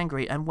less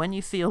angry, and when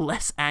you feel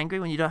less angry,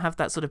 when you don't have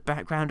that sort of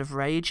background of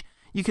rage,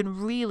 you can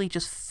really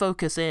just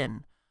focus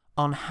in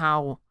on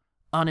how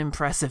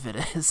unimpressive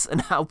it is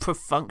and how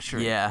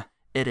perfunctory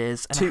it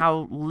is and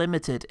how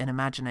limited in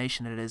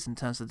imagination it is in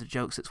terms of the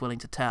jokes it's willing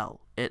to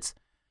tell. It's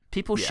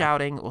people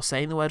shouting or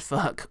saying the word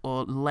fuck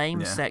or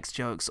lame sex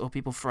jokes or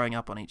people throwing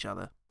up on each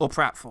other or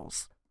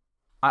pratfalls.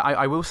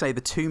 I will say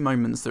the two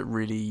moments that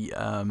really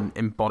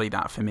embody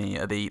that for me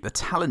are the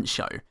talent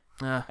show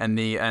and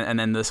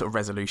then the sort of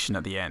resolution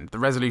at the end. The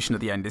resolution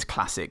at the end is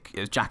classic. It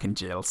was Jack and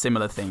Jill,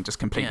 similar thing, just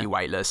completely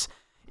weightless.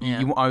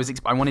 Yeah.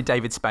 I wanted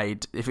David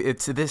Spade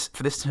for this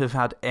to have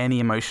had any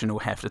emotional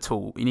heft at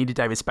all. You needed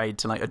David Spade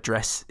to like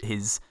address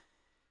his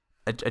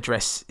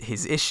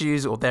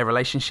issues or their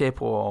relationship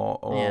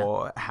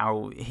or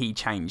how he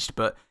changed,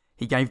 but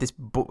he gave this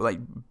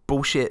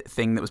bullshit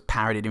thing that was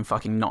parodied in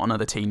fucking Not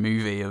Another Teen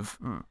Movie of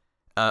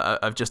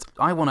just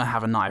I want to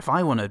have a knife,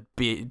 I want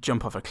to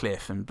jump off a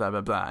cliff and blah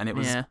blah blah, and it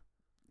was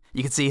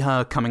you could see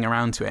her coming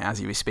around to it as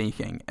he was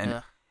speaking,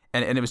 and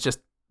it was just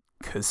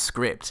cause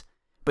script.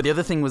 But the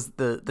other thing was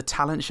the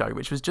talent show,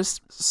 which was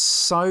just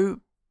so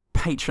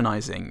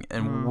patronizing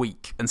and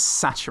weak and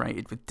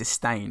saturated with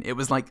disdain. It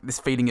was like this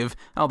feeling of,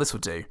 oh, this will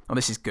do. Oh,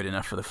 this is good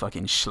enough for the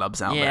fucking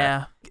schlubs out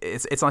there.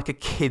 It's like a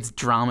kid's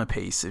drama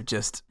piece of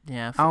just,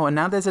 oh, and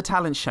now there's a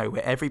talent show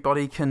where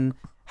everybody can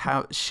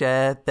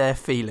share their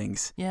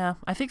feelings. Yeah,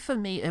 I think for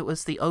me it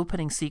was the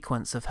opening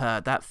sequence of her,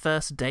 that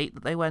first date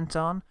that they went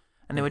on,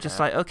 and they were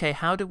just like, okay,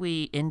 how do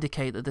we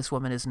indicate that this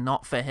woman is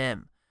not for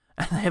him?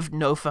 And they have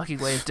no fucking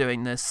way of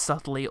doing this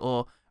subtly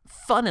or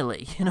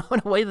funnily, in a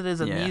way that is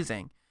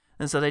amusing.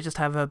 And so they just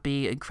have her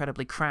be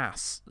incredibly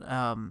crass.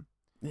 And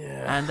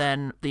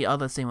then the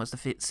other scene was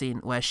the scene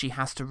where she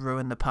has to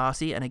ruin the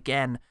party. And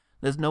again,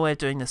 there's no way of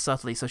doing this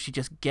subtly, so she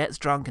just gets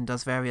drunk and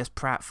does various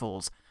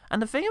pratfalls.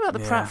 And the thing about the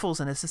pratfalls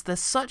in this is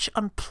there's something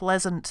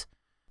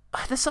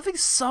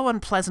so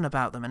unpleasant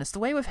about them. And it's the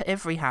way with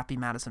every Happy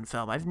Madison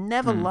film. I've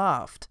never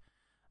laughed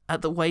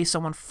at the way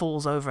someone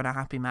falls over in a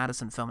Happy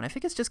Madison film. And I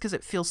think it's just because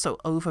it feels so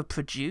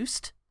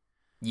overproduced.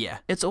 Yeah.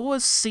 It's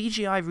always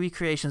CGI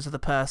recreations of the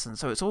person,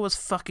 so it's always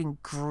fucking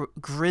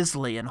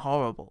grisly and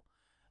horrible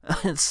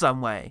in some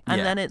way.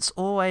 And then it's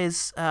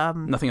always...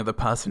 nothing of the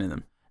person in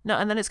them. No,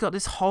 and then it's got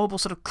this horrible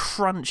sort of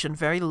crunch and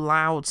very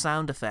loud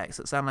sound effects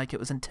that sound like it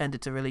was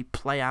intended to really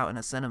play out in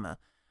a cinema.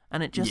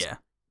 And it just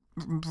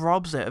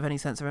robs it of any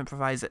sense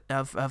of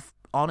of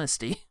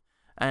honesty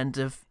and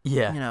of,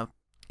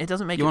 it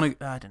doesn't make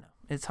I don't know.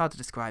 It's hard to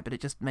describe, but it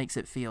just makes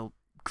it feel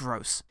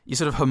gross. You're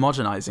sort of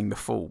homogenizing the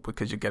fall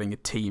because you're getting a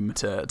team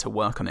to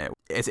work on it.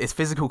 It's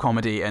physical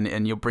comedy,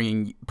 and you're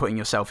putting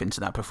yourself into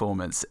that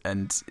performance,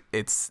 and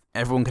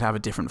everyone could have a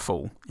different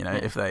fall,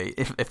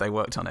 if they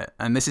worked on it.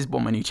 And this is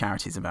what my new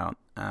charity's about.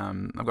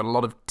 I've got a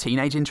lot of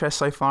teenage interest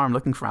so far. I'm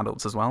looking for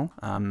adults as well.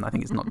 I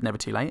think it's never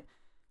too late,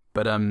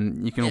 but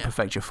you can all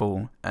perfect your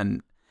fall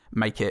and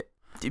make it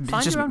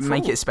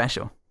make it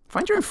special.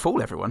 Find your own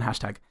fall, everyone.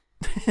 Hashtag.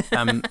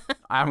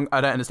 I don't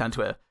understand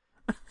Twitter,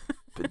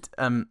 but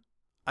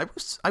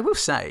I will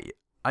say,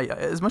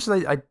 as much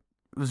as I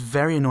was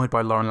very annoyed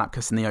by Lauren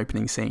Lapkus in the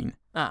opening scene,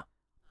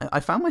 I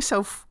found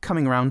myself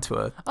coming around to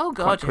her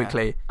quite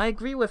quickly. Yeah. I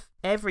agree with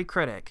every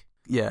critic.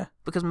 Yeah.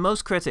 Because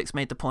most critics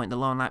made the point that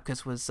Lauren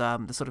Lapkus was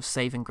the sort of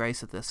saving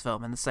grace of this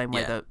film, in the same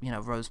way that,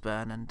 Rose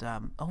Byrne and,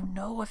 oh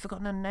no, I've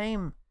forgotten her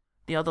name.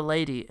 The other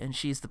lady, and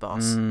she's the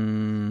boss.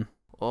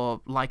 Or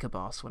Like a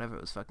Boss, whatever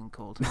it was fucking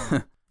called.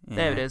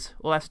 There it is.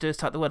 All I have to do is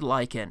type the word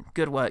like in.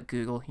 Good work,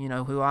 Google. You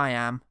know who I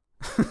am.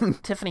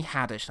 Tiffany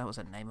Haddish, that was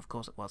her name, of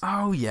course it was.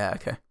 Oh, yeah,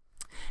 okay.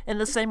 In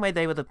the same way,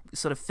 they were the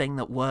sort of thing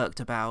that worked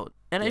about.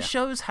 And it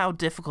shows how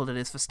difficult it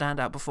is for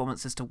standout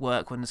performances to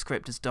work when the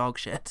script is dog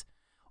shit.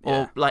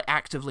 Or,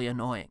 actively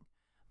annoying.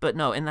 But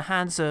no, in the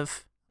hands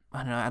of, I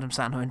don't know, Adam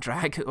Sandler in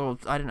drag, or,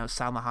 I don't know,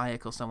 Salma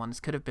Hayek or someone, this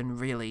could have been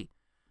really,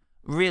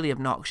 really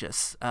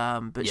obnoxious.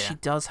 But she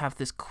does have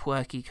this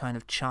quirky kind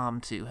of charm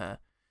to her.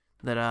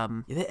 That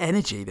the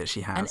energy that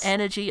she has, an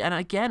energy, and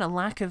again a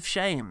lack of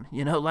shame.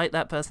 Like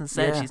that person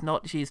said,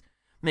 she's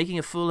making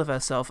a fool of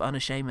herself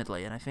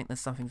unashamedly, and I think there's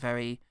something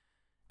very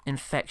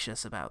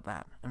infectious about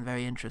that, and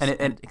very interesting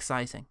and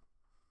exciting.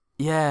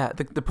 Yeah,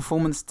 the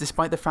performance,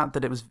 despite the fact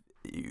that it was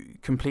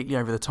completely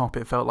over the top,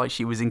 it felt like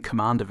she was in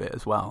command of it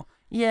as well.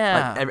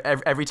 Yeah,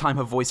 like every time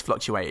her voice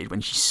fluctuated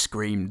when she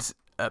screamed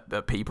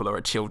at people or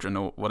at children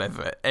or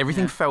whatever,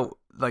 everything felt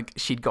like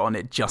she'd gotten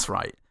it just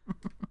right.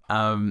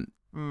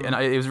 And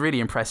it was really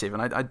impressive,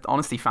 and I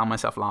honestly found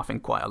myself laughing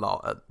quite a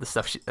lot at the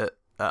stuff at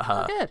her.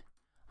 Oh, good.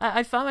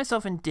 I found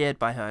myself endeared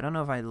by her. I don't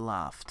know if I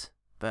laughed,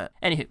 but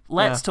anywho,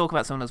 let's talk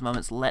about some of those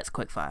moments. Let's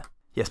quickfire.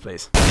 Yes,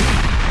 please.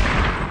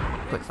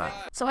 Quickfire.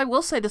 So I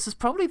will say this is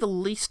probably the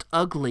least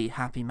ugly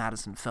Happy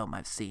Madison film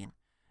I've seen.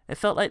 It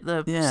felt like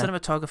the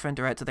cinematographer and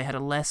director, they had a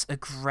less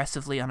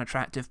aggressively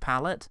unattractive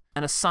palette.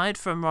 And aside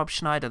from Rob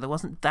Schneider, there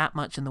wasn't that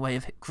much in the way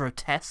of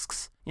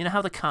grotesques. You know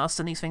how the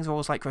cast in these things are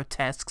always like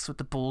grotesques with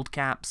the bald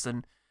caps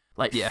and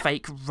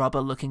fake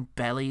rubber-looking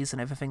bellies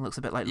and everything looks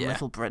a bit like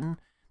Little Britain?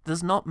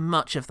 There's not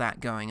much of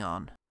that going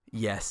on.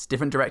 Yes.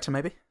 Different director,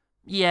 maybe?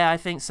 Yeah, I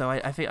think so.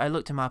 I think I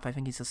looked him up. I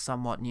think he's a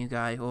somewhat new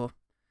guy, or,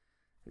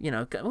 he's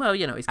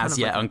kind as of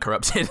yet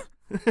uncorrupted.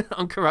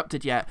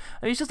 uncorrupted yet.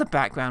 I mean, he's just a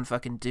background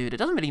fucking dude. It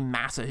doesn't really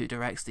matter who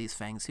directs these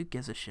things. Who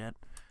gives a shit?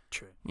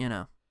 True. You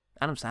know,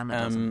 Adam Sandler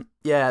doesn't.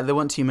 Yeah, there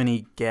weren't too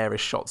many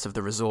garish shots of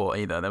the resort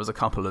either. There was a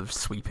couple of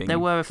sweeping. There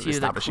were a few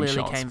that clearly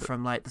shots, came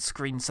from like the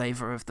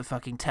screensaver of the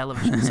fucking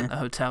televisions in the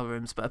hotel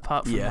rooms. But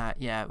apart from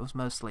that, it was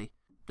mostly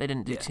they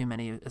didn't do too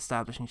many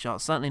establishing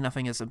shots. Certainly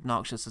nothing as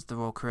obnoxious as the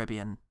Royal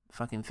Caribbean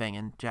fucking thing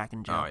in Jack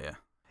and Jill. Oh yeah.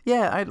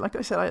 Yeah, like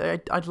I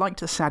said, I'd liked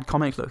the sad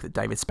comic look that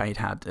David Spade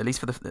had, at least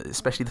for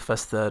especially the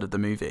first third of the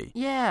movie.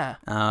 Yeah.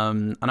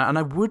 And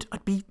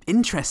I'd be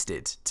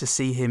interested to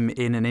see him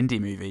in an indie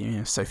movie. You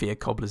know, Sophia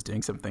Cobbler's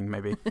doing something,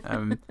 maybe.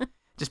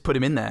 Just put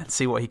him in there,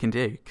 see what he can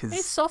do. Cause...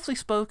 He's softly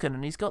spoken,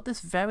 and he's got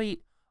this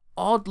very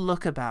odd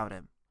look about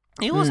him.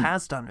 He always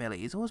has done, really.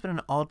 He's always been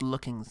an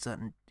odd-looking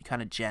certain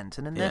kind of gent,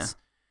 and in this,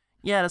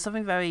 there's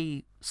something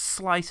very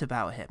slight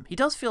about him. He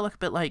does feel like a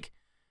bit like,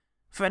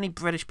 for any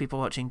British people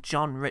watching,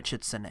 John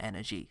Richardson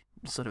energy,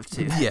 sort of,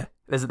 too. Yeah.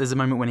 There's a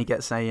moment when he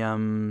gets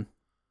the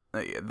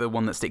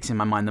one that sticks in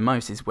my mind the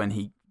most is when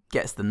he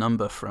gets the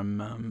number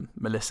from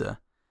Melissa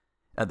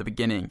at the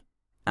beginning,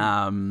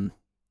 and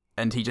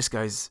he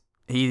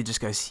either just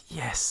goes,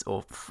 yes,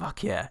 or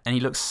fuck yeah, and he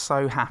looks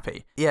so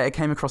happy. Yeah, it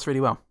came across really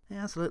well.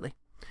 Yeah, absolutely.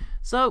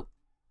 So,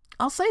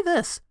 I'll say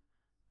this.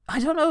 I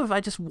don't know if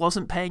I just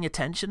wasn't paying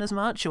attention as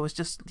much, or was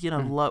just,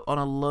 low, on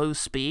a low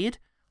speed.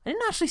 I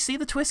didn't actually see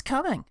the twist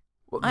coming.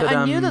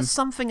 I knew that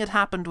something had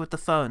happened with the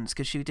phones,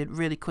 because she did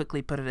really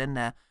quickly put it in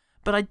there,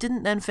 but I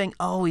didn't then think,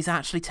 oh, he's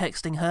actually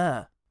texting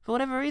her. For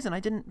whatever reason,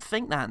 I didn't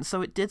think that, and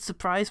so it did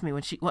surprise me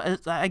when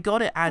I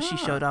got it as she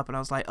showed up, and I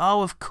was like,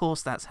 oh, of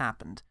course that's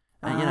happened.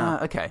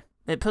 Okay.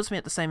 It puts me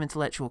at the same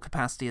intellectual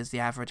capacity as the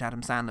average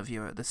Adam Sandler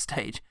viewer at this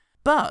stage.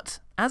 But,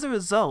 as a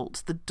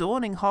result, the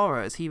dawning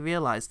horror as he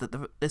realized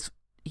that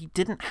he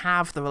didn't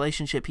have the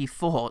relationship he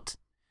thought,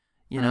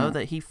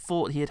 that he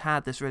thought he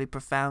had this really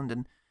profound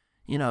and,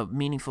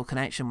 meaningful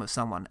connection with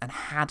someone and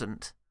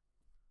hadn't.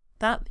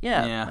 That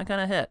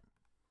kind of hit.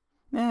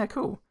 Yeah,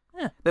 cool.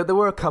 Yeah. There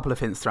were a couple of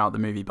hints throughout the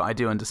movie, but I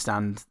do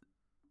understand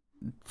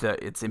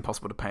that it's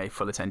impossible to pay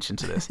full attention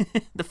to this.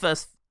 The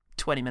first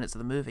 20 minutes of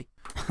the movie.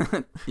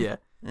 Yeah.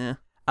 Yeah.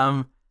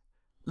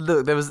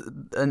 Look, there was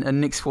a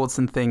Nick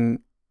Swardson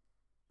thing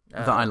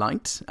that I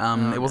liked.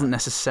 It wasn't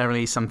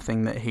necessarily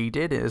something that he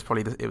did. It was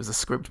probably it was a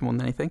script more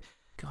than anything.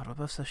 God, we're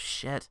both so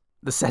shit.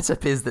 The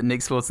setup is that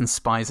Nick Swardson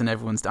spies on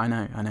everyone's... I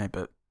know,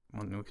 but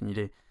what can you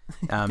do?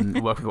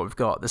 Work with what we've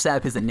got. The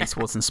setup is that Nick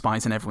Swardson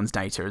spies on everyone's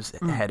data as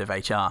head of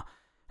HR.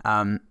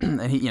 And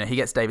he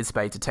gets David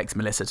Spade to text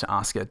Melissa to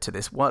ask her to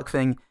this work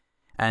thing,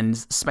 and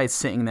Spade's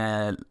sitting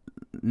there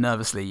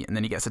nervously, and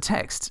then he gets a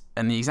text,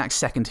 and the exact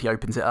second he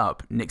opens it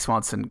up, Nick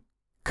Swardson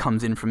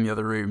comes in from the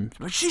other room.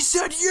 She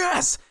said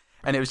yes!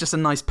 And it was just a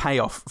nice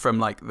payoff from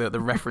like the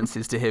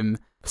references to him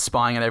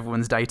spying on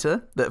everyone's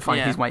data, that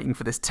he's waiting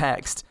for this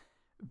text,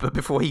 but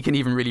before he can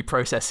even really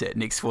process it,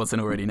 Nick Swardson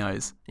already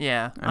knows.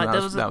 Yeah,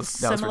 there was a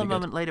similar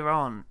moment later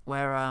on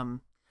where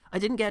I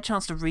didn't get a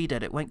chance to read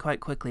it. It went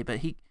quite quickly, but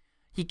he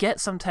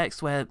gets some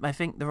text where I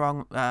think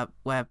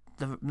where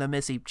the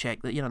Missy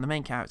chick, the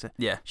main character,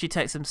 she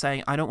texts him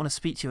saying, "I don't want to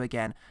speak to you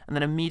again," and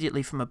then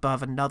immediately from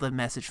above another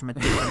message from a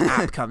different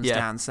app comes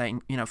down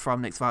saying,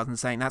 from Nick Swardson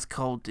saying, "That's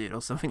cold, dude,"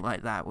 or something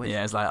like that. Which,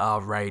 it's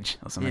like, rage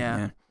or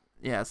something.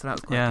 Yeah, so that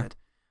was quite good.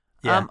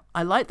 Yeah.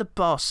 I like the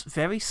boss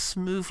very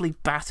smoothly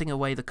batting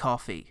away the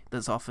coffee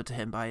that's offered to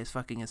him by his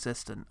fucking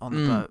assistant on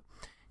the boat.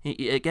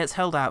 It gets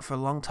held out for a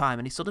long time,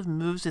 and he sort of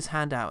moves his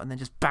hand out and then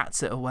just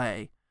bats it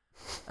away,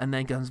 and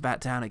then comes back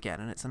down again,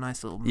 and it's a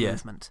nice little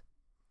movement.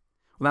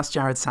 Well, that's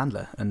Jared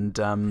Sandler and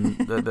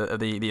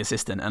the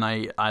assistant, and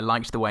I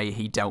liked the way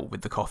he dealt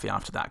with the coffee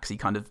after that,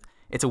 because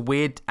it's a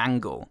weird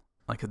angle,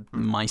 like a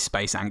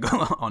MySpace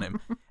angle on him,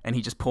 and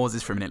he just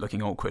pauses for a minute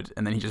looking awkward,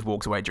 and then he just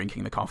walks away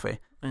drinking the coffee.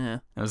 Yeah.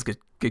 It was good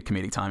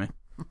comedic timing.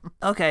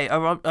 Okay,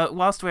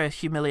 whilst we're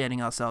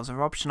humiliating ourselves, a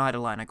Rob Schneider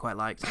line I quite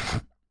liked.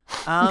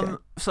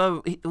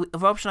 So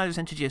Rob Schneider's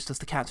introduced as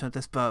the captain of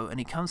this boat, and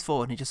he comes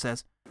forward and he just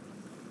says,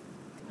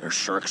 "There's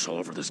sharks all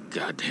over this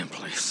goddamn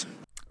place."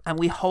 And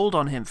we hold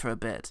on him for a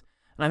bit.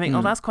 And I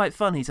think, that's quite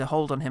funny to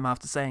hold on him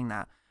after saying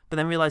that. But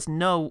then realize,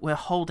 no, we're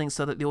holding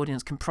so that the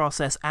audience can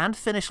process and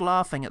finish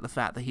laughing at the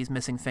fact that he's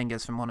missing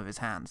fingers from one of his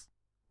hands.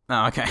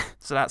 Oh, okay.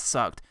 So that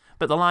sucked.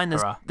 But the line,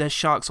 there's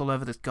sharks all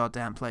over this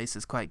goddamn place,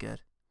 is quite good.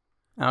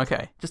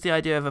 Okay. Just the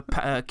idea of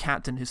a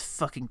captain who's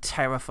fucking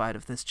terrified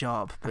of this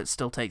job, but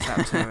still takes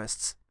out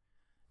tourists,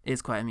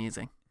 is quite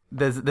amusing.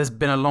 There's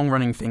been a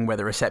long-running thing where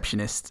the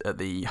receptionist at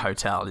the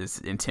hotel is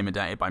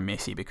intimidated by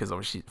Missy, because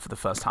obviously for the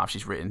first half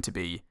she's written to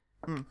be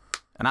an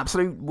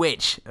absolute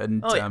witch.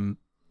 And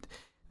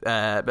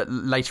but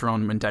later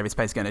on, when David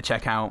Spade's going to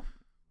check out,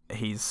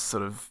 he's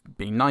sort of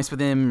being nice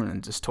with him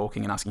and just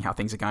talking and asking how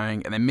things are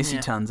going. And then Missy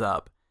turns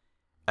up,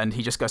 and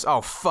he just goes,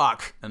 "Oh,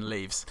 fuck," and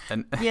leaves.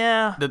 And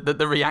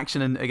the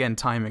reaction and, again,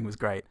 timing was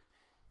great.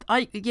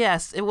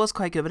 Yes, it was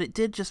quite good, but it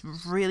did just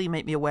really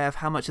make me aware of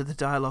how much of the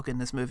dialogue in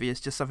this movie is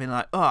just something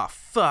like, "Oh,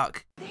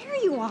 fuck."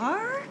 There you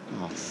are.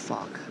 Oh,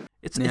 fuck.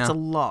 It's a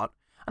lot.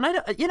 And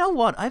you know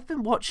what? I've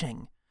been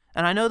watching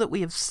and I know that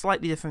we have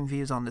slightly different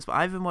views on this, but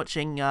I've been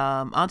watching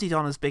Auntie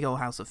Donna's Big Ol'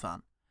 House of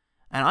Fun,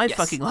 and I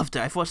fucking loved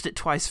it. I've watched it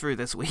twice through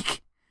this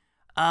week.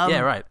 Yeah,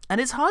 right.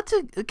 And it's hard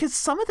to, because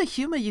some of the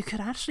humor you could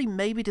actually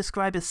maybe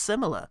describe as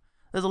similar.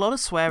 There's a lot of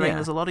swearing,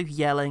 there's a lot of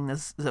yelling,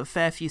 there's a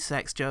fair few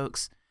sex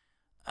jokes.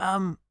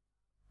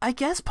 I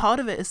guess part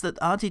of it is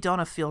that Auntie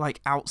Donna feel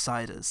like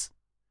outsiders.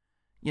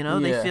 You know,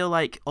 they feel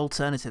like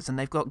alternatives, and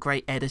they've got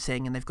great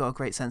editing, and they've got a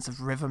great sense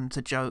of rhythm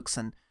to jokes,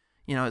 and,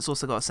 you know, it's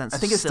also got a sense of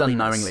silliness. I think it's done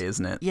knowingly,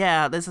 isn't it?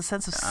 Yeah, there's a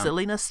sense of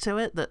silliness to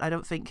it that I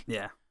don't think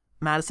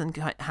Madison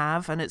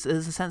have, and there's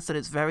a sense that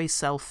it's very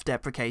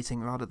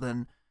self-deprecating rather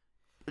than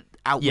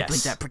outwardly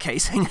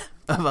deprecating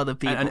of other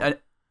people.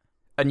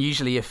 And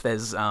usually if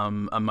there's a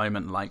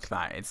moment like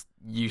that, it's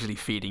usually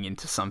feeding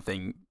into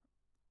something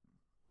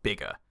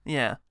bigger.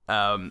 Yeah.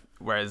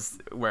 Whereas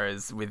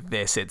with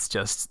this, it's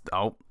just,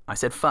 oh, I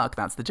said fuck,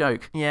 that's the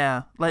joke.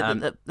 Yeah.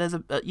 Like there's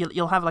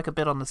you'll have like a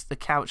bit on the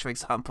couch, for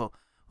example,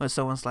 where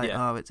someone's like,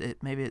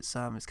 maybe it's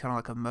kind of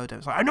like a modem.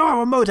 It's like, I know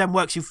how a modem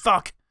works, you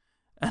fuck.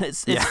 And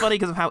it's funny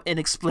because of how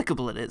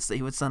inexplicable it is that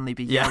he would suddenly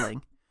be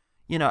yelling.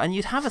 You know, and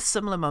you'd have a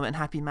similar moment in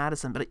Happy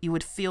Madison, but you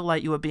would feel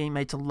like you were being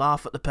made to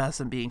laugh at the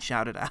person being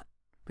shouted at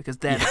because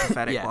they're the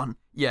pathetic one.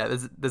 Yeah,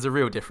 there's a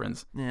real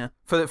difference. Yeah.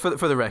 For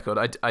the record,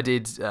 I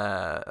did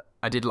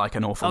like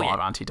an awful lot of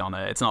Auntie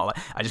Donna. It's not like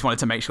I just wanted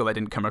to make sure they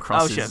didn't come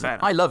across as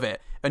I love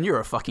it and you're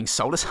a fucking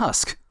soulless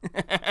husk.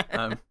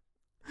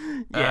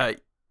 The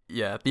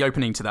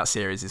opening to that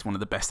series is one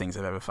of the best things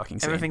I've ever fucking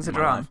seen. Everything's a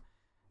drum.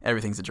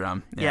 Everything's a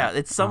drum. Yeah,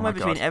 it's somewhere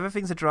between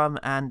Everything's a Drum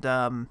and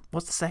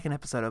what's the second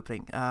episode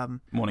opening?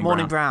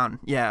 Morning Brown.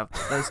 Yeah,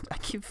 I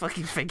keep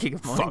fucking thinking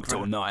of Morning Brown. Fucked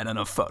all night and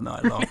a fuck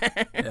night long.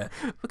 Yeah,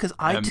 because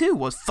I too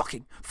was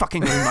fucking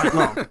all night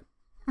long.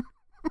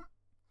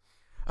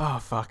 Oh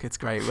fuck, it's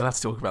great. We'll have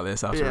to talk about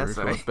this after we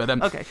record. But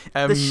okay,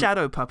 the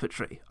shadow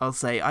puppetry. I'll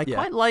say I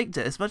quite liked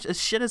it as much as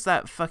shit as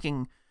that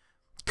fucking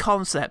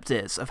concept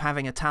is of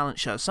having a talent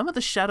show. Some of the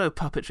shadow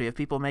puppetry of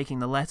people making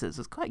the letters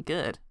is quite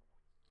good.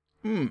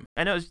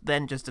 I know it's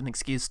then just an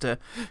excuse to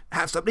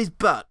have somebody's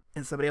butt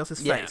in somebody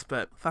else's face,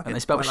 but fuck it. And they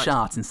spelled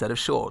shart instead of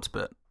short,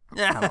 but...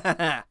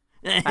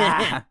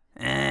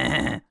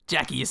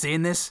 Jackie, you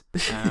seeing this?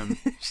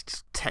 She's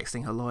just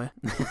texting her lawyer.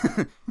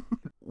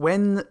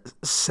 When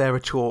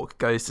Sarah Chalke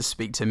goes to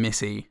speak to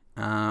Missy,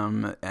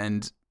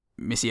 and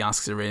Missy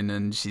asks her in,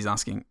 and she's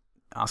asking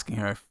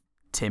her if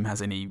Tim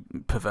has any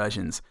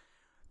perversions,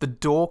 the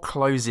door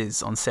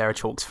closes on Sarah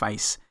Chalke's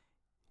face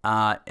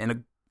in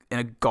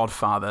a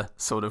Godfather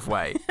sort of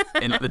way,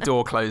 in the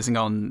door closing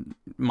on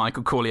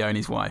Michael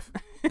Corleone's wife.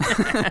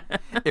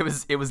 It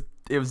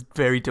was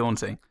very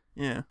daunting.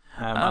 Yeah,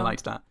 I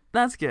liked that.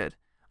 That's good.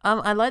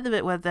 I like the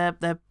bit where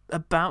they're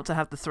about to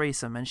have the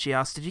threesome, and she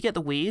asks, "Did you get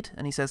the weed?"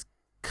 And he says,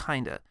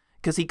 "Kinda,"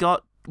 because he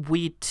got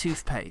weed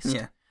toothpaste.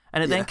 Yeah,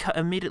 and it then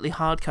immediately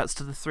hard cuts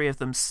to the three of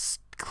them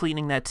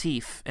cleaning their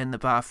teeth in the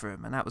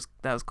bathroom, and that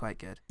was quite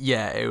good.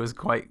 Yeah, it was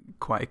quite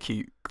a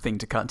cute thing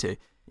to cut to.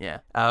 Yeah.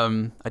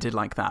 I did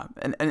like that.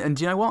 And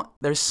do you know what?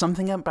 There's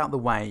something about the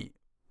way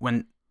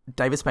when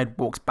David Spade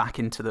walks back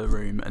into the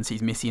room and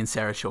sees Missy and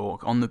Sarah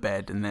Chalke on the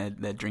bed and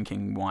they're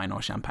drinking wine or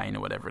champagne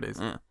or whatever it is.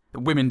 The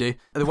women do.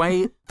 The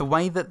way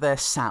that they're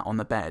sat on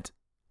the bed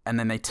and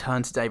then they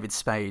turn to David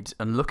Spade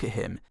and look at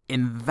him,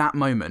 in that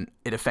moment,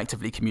 it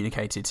effectively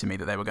communicated to me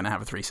that they were going to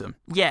have a threesome.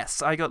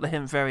 Yes, I got the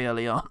hint very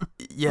early on.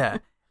 Yeah.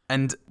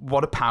 And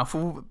what a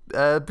powerful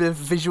bit of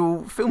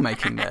visual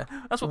filmmaking there.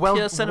 That's what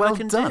pure cinema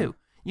can do.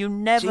 You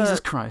never... Jesus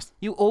Christ.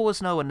 You always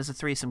know when there's a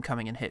threesome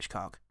coming in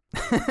Hitchcock.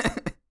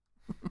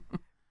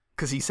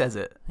 Because he says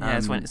it. Yeah,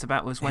 it's when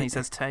he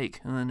says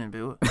take, and then it'd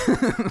be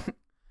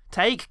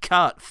take,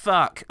 cut,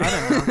 fuck. I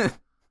don't know.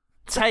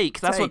 Take.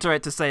 That's what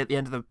directors say at the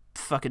end of the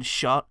fucking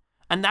shot.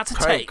 And that's a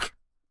take.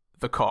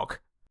 The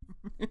cock.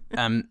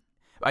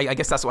 I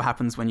guess that's what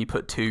happens when you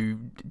put two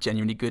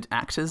genuinely good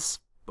actors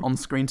on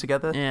screen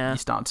together. Yeah. You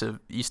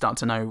start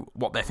to know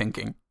what they're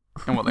thinking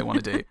and what they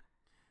want to do.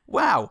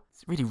 Wow.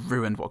 It's really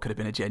ruined what could have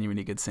been a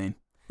genuinely good scene.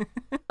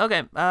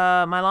 Okay,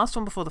 my last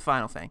one before the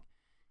final thing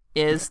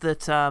is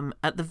that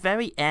at the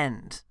very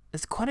end,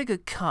 there's quite a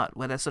good cut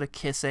where they're sort of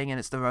kissing and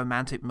it's the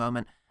romantic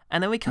moment.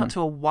 And then we cut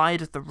to a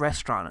wide of the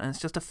restaurant and it's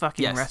just a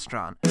fucking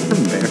restaurant. I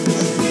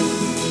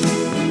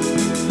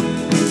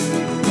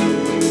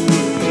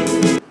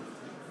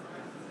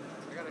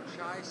got a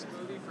chai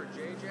smoothie for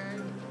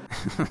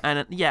JJ.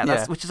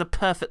 And which is a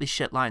perfectly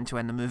shit line to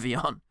end the movie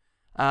on.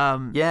 I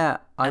and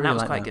really that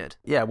was like quite that. good.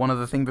 Yeah, one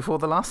other thing before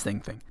the last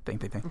thing.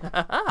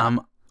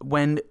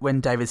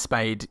 When David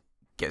Spade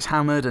gets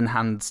hammered and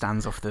hand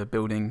stands off the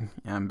building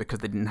because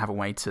they didn't have a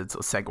way to sort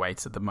of segue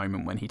to the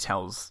moment when he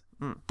tells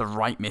the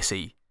right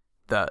Missy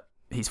that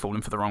he's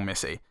fallen for the wrong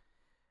Missy.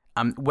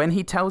 When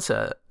he tells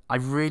her, I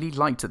really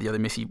liked that the other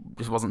Missy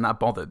just wasn't that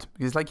bothered.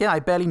 He's like, yeah, I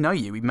barely know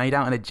you. We made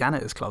out in a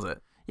janitor's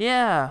closet.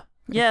 Yeah,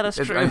 that's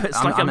true.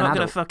 It's like I'm not going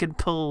to adult. fucking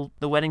pull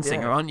the wedding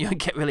singer on you and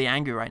get really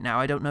angry right now.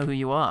 I don't know who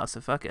you are,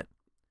 so fuck it.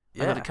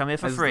 I got to come here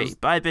for free.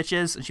 Bye,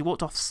 bitches. And she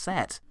walked off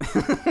set.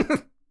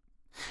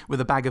 With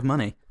a bag of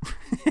money.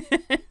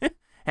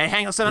 Hey,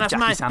 hang on, someone With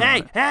else mine.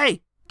 Jackie Sandler.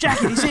 Hey,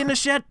 Jackie, you seen this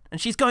shit?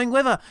 And she's going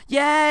with her.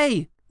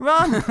 Yay!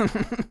 Run!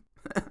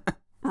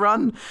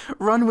 Run,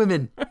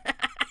 women.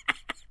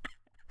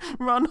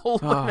 Run, all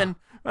women.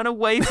 Run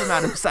away from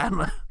Adam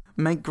Sandler.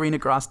 Make Greener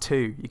Grass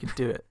 2. You can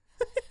do it.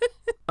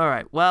 All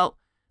right, well,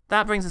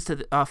 that brings us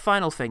to our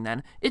final thing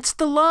then. It's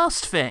the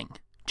last thing.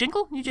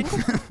 Jingle? You jingle?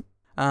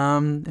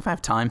 If I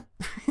have time.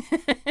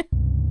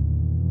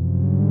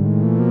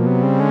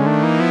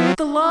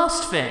 The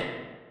last thing.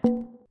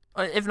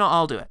 If not,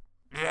 I'll do it.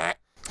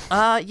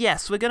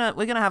 Yes, we're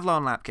gonna have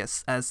Lauren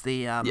Lapkus as the.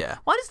 Yeah.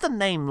 Why does the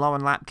name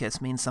Lauren Lapkus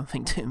mean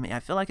something to me?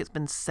 I feel like it's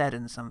been said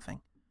in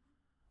something.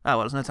 Oh well,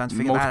 there's no time to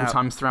figure that out. Multiple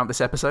times throughout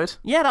this episode.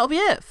 Yeah, that'll be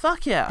it.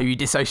 Fuck yeah. Who you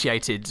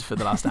dissociated for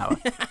the last hour.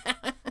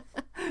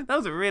 That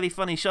was a really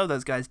funny show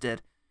those guys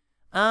did.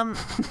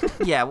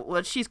 Yeah,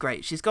 well, she's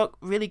great. She's got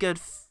really good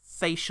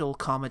facial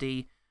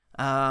comedy.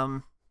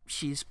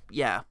 She's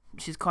got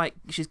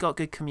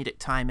good comedic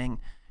timing,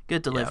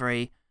 good delivery.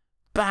 Yep.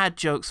 Bad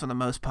jokes for the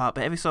most part,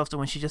 but every so often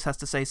when she just has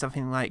to say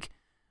something like,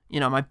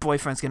 my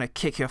boyfriend's gonna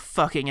kick your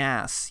fucking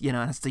ass, and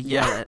has to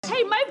yell it.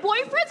 Hey, my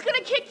boyfriend's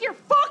gonna kick your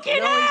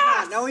fucking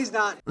ass! No, he's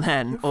not.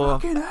 Then,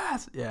 fucking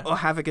ass. Yeah. Or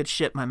have a good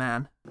shit, my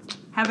man.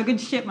 Have a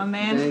good shit, my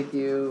man. Thank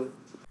you.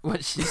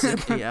 What she said,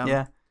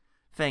 the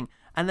thing.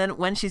 And then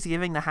when she's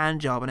giving the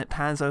hand job and it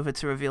pans over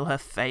to reveal her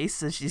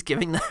face as she's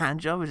giving the hand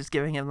job, just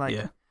giving him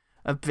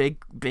a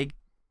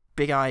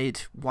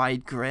big-eyed,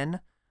 wide grin.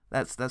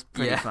 That's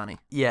pretty funny.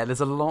 Yeah,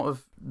 there's a lot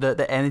of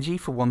the energy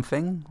for one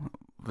thing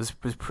was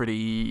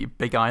pretty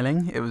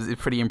beguiling. It was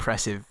pretty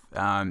impressive.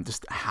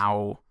 Just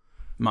how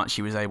much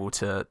she was able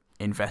to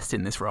invest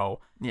in this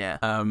role. Yeah.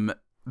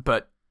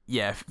 But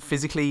yeah,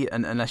 physically,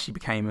 unless she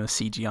became a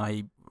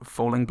CGI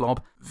falling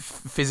blob,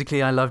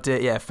 physically I loved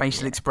it. Yeah,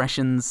 facial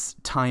expressions,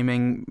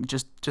 timing,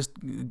 just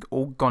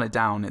all got it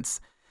down.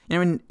 It's I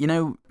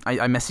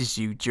messaged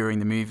you during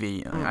the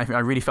movie. I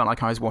really felt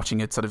like I was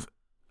watching a sort of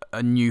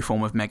a new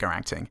form of mega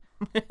acting.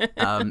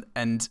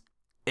 And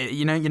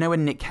it,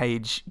 when Nick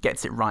Cage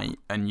gets it right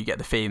and you get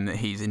the feeling that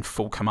he's in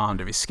full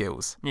command of his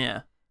skills.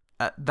 Yeah.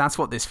 That's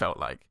what this felt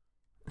like.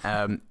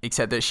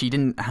 Except that she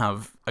didn't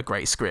have a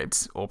great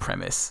script or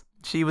premise.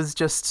 She was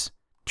just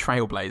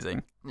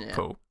trailblazing. Yeah.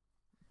 Cool.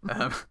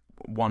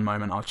 One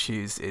moment I'll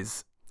choose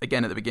is,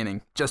 again at the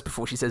beginning, just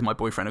before she says my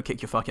boyfriend will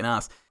kick your fucking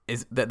ass,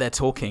 is that they're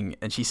talking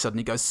and she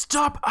suddenly goes,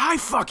 "Stop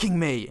eye-fucking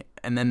me!"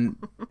 And then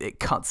it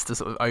cuts to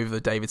sort of over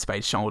David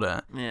Spade's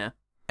shoulder. Yeah.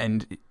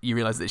 And you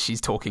realise that she's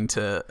talking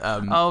to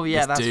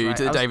this that's dude right.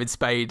 that David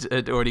Spade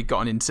had already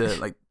gotten into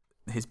like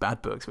his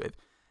bad books with.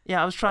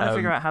 Yeah, I was trying to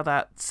figure out how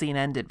that scene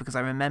ended because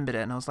I remembered it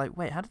and I was like,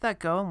 wait, how did that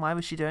go and why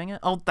was she doing it?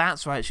 Oh,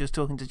 that's right, she was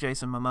talking to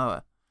Jason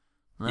Momoa.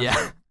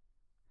 Yeah.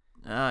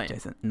 Oh, yeah.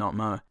 Jason, not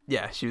Momoa.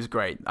 Yeah, she was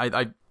great.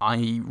 I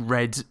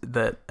read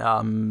that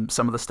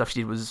some of the stuff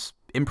she did was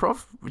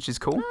improv, which is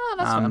cool. Oh,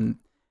 that's fun.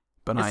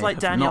 But it's like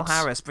Danielle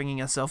Harris bringing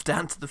herself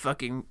down to the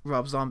fucking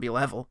Rob Zombie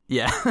level.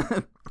 Yeah.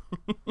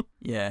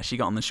 Yeah, she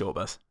got on the short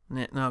bus.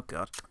 Yeah, oh,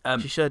 God.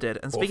 She sure did.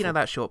 And speaking awful. of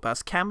that short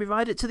bus, can we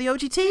ride it to the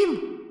OG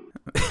team?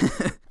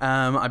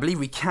 I believe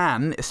we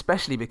can,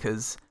 especially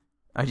because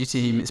OG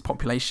team is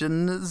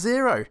population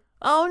 0.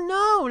 Oh,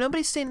 no.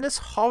 Nobody's seen this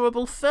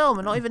horrible film,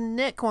 and not even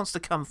Nick wants to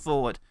come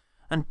forward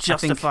and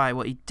justify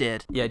what he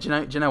did. Yeah,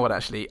 do you know what,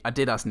 actually? I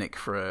did ask Nick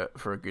for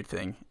a good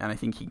thing, and I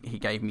think he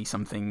gave me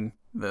something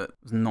that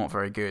was not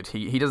very good.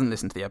 He doesn't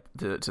listen to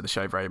the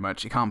show very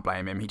much. You can't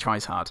blame him. He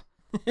tries hard.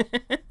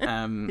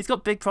 He's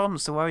got big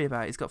problems to worry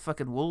about. He's got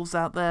fucking wolves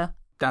out there.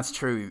 That's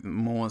true.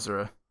 Moors are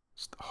a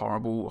just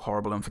horrible,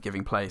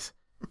 unforgiving place.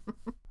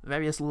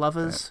 Various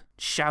lovers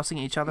shouting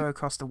at each other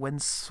across the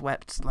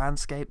windswept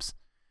landscapes.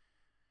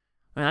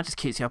 I mean, that just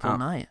keeps you up all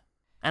night.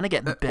 And they get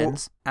in the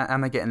bins.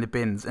 And they get in the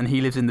bins. And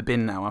he lives in the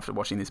bin now after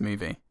watching this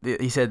movie.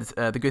 He said,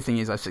 the good thing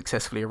is I've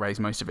successfully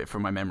erased most of it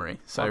from my memory.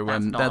 So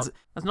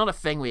that's not a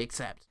thing we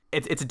accept.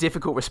 It's a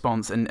difficult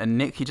response. And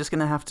Nick, you're just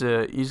gonna have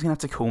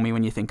to call me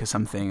when you think of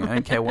something. I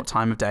don't care what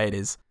time of day it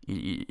is.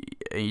 You're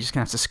just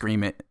gonna have to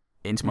scream it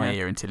into my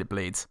ear until it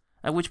bleeds.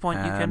 At which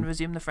point you can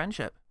resume the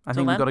friendship. I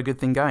think we've got a good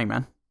thing going,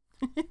 man.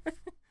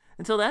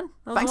 Until then,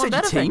 that was Thanks, the one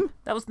better OG team. thing.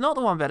 That was not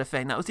the one better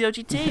thing. That was the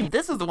OG team.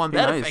 This is the one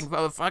better thing,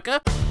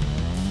 motherfucker.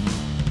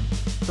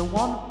 The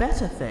one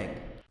better thing.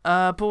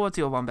 But what's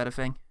your one better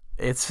thing?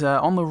 It's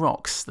On the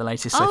Rocks, the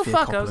latest Sofia Coppola movie.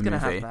 Oh fuck, I was gonna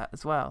have that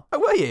as well. Oh,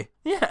 were you?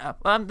 Yeah.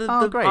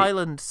 The great.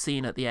 island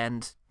scene at the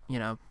end.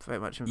 Very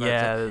much involved.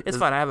 Yeah, it's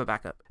fine. I have a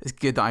backup. It's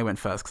good that I went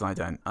first because I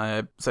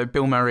don't. So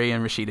Bill Murray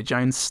and Rashida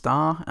Jones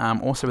star,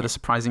 also with a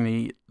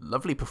surprisingly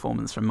lovely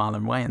performance from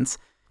Marlon Wayans,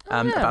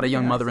 about a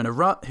young mother in a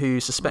rut who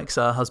suspects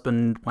her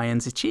husband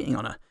Wayans is cheating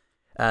on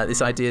her.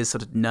 This idea is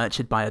sort of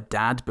nurtured by a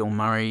dad, Bill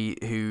Murray,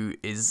 who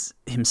is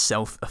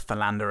himself a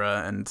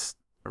philanderer and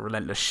a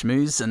relentless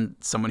schmooze, and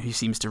someone who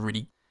seems to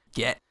really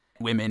get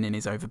women in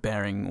his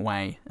overbearing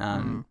way,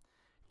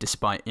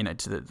 despite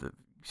to the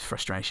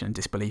frustration and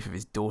disbelief of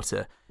his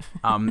daughter.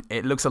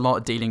 It looks a lot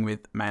at dealing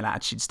with male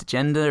attitudes to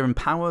gender and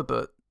power,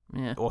 but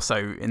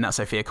also in that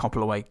Sofia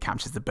Coppola way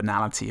captures the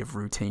banality of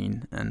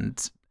routine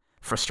and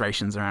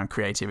frustrations around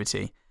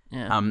creativity.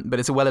 Yeah. But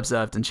it's a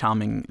well-observed and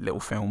charming little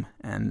film,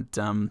 and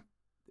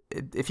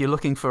if you're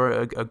looking for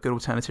a good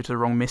alternative to The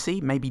Wrong Missy,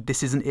 maybe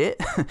this isn't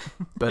it,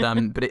 but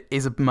it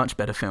is a much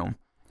better film.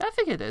 I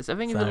think it is. I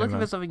think if So, you're looking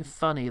for something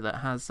funny that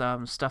has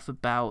stuff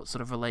about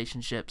sort of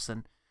relationships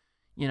and,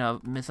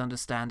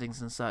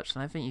 misunderstandings and such,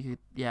 then I think you could.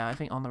 Yeah, I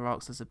think On the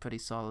Rocks is a pretty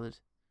solid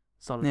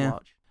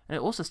watch. And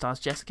it also stars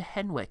Jessica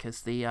Henwick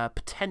as the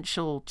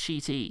potential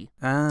cheatee.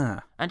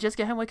 Ah. And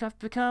Jessica Henwick I've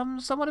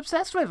become somewhat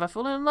obsessed with. I've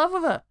fallen in love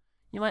with her.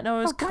 You might know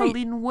her as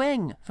Colleen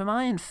Wing from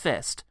Iron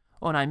Fist,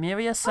 or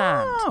Nymeria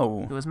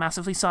Sand, who was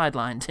massively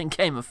sidelined in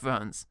Game of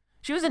Thrones.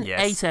 She was in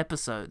 8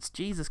 episodes.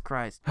 Jesus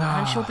Christ.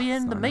 And she'll be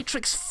in The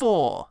Matrix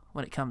 4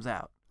 when it comes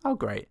out. Oh,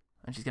 great.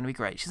 And she's going to be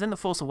great. She's in The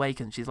Force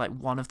Awakens. She's like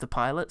one of the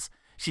pilots.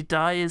 She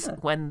dies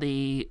when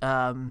the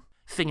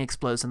thing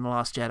explodes in The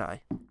Last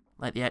Jedi.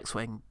 Like the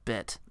X-Wing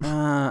bit.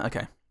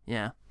 Okay.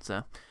 Yeah,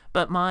 so.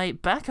 But my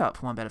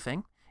backup, One Better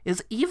Thing,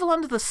 is Evil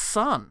Under the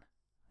Sun.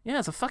 Yeah,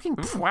 it's a fucking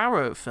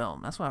Poirot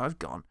film. That's where I've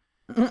gone.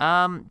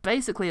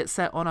 Basically, it's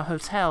set on a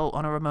hotel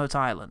on a remote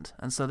island,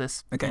 and so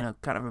this, kind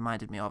of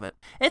reminded me of it.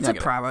 It's a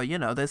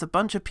Poirot, there's a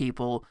bunch of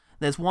people,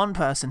 there's one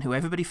person who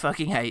everybody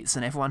fucking hates,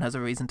 and everyone has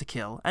a reason to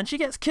kill, and she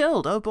gets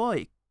killed, oh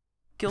boy.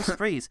 Kill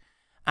surprise.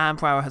 And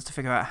Poirot has to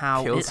figure out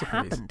how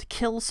happened.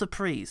 Kill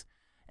surprise.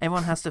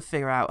 Everyone has to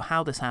figure out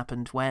how this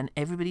happened when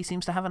everybody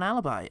seems to have an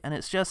alibi, and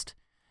it's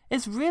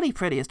really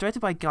pretty. It's directed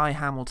by Guy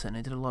Hamilton,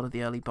 who did a lot of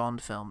the early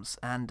Bond films,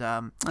 and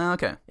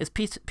it's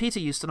Peter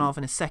Ustinov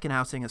in his second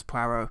outing as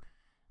Poirot.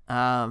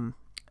 A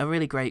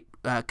really great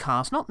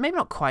cast. Maybe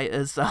not quite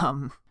as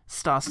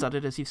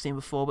star-studded as you've seen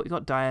before, but we've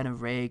got Diana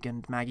Rigg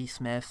and Maggie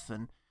Smith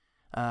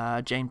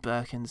and Jane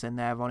Birkin's in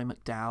there, Ronnie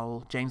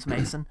McDowell, James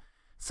Mason.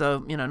 So,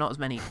 not as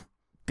many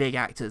big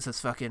actors as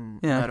fucking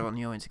Murder on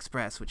the Orient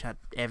Express, which had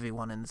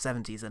everyone in the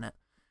 70s in it.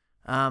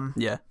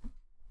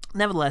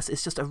 Nevertheless,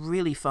 it's just a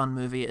really fun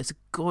movie. It's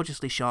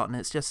gorgeously shot, and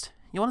it's just,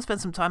 you want to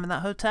spend some time in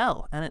that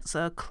hotel, and it's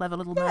a clever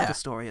little murder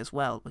story as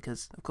well,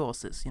 because, of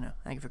course, it's,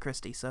 Agatha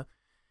Christie, so...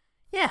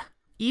 Yeah,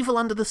 Evil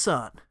Under the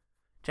Sun.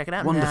 Check it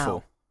out now.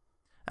 Wonderful.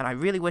 And I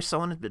really wish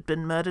someone had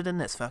been murdered in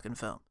this fucking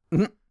film.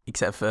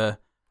 Except for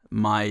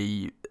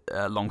my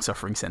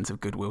long-suffering sense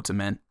of goodwill to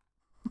men.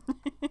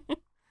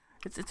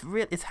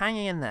 It's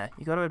hanging in there.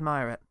 You got to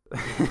admire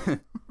it.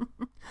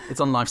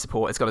 It's on life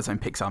support. It's got its own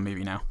Pixar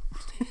movie now.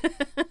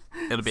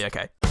 It'll be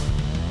okay.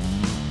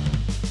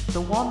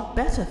 The One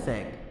Better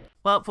Thing.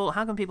 Well, Paul,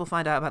 how can people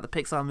find out about the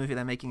Pixar movie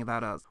they're making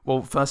about us?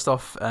 Well, first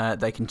off,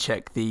 they can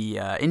check the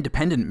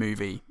independent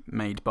movie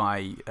made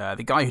by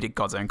the guy who did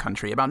God's Own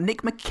Country about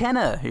Nick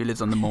McKenna, who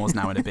lives on the moors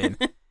now in a bin.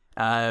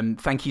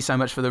 Thank you so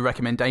much for the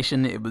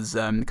recommendation. It was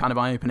kind of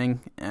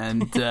eye-opening.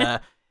 And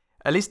at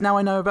least now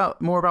I know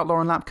more about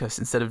Lauren Lapkus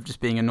instead of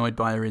just being annoyed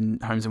by her in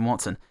Holmes and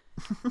Watson.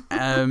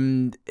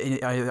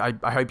 I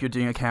hope you're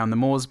doing okay on the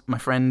moors, my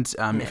friend.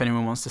 If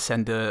anyone wants to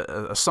send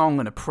a song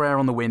and a prayer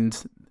on the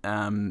wind,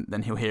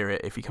 then he'll hear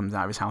it if he comes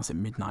out of his house at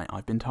midnight,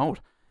 I've been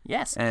told.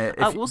 Yes.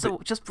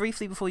 Just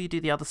briefly before you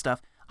do the other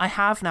stuff, I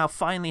have now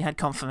finally had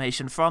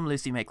confirmation from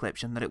Lucy May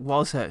Cliption that it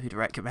was her who'd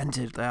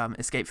recommended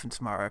Escape from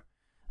Tomorrow.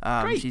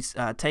 She's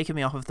taken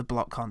me off of the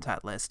block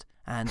contact list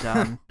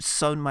and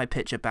sewn my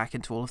picture back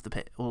into all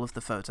of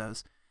the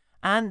photos.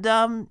 And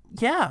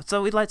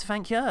so we'd like to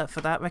thank her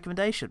for that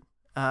recommendation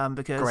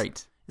because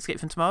Escape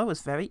from Tomorrow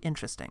was very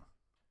interesting.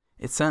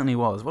 It certainly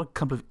was. What a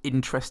couple of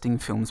interesting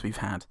films we've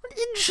had.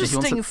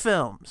 Interesting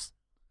films.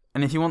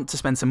 And if you want to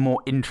spend some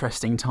more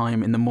interesting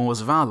time in the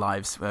moors of our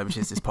lives, which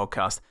is this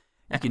podcast,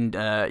 you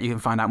can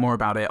find out more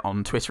about it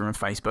on Twitter and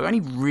Facebook. Only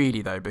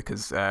really, though,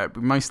 because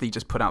we mostly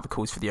just put out the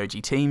calls for the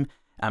OG team,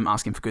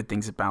 asking for good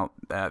things about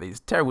these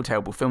terrible,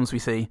 terrible films we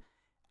see.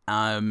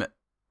 I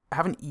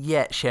haven't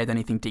yet shared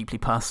anything deeply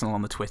personal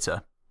on the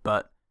Twitter,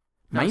 but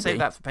maybe. Save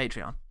that for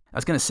Patreon. I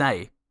was going to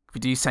say, we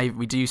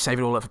do save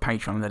it all up for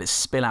Patreon and let it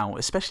spill out,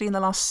 especially in the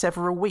last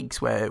several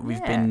weeks where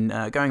we've been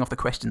going off the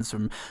questions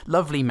from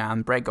lovely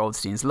man Brett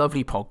Goldstein's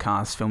lovely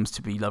podcast, Films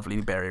to Be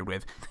Lovely Buried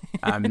With,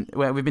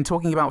 where we've been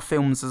talking about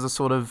films as a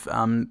sort of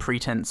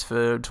pretense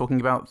for talking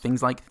about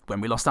things like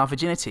when we lost our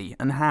virginity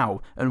and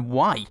how and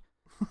why.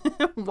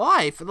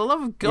 Why? For the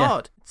love of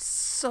God. Yeah. It's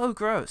so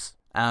gross.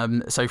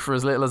 So for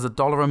as little as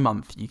 $1 a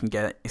month, you can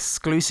get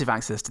exclusive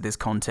access to this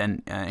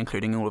content,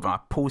 including all of our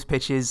pools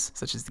pitches,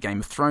 such as the Game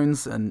of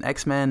Thrones and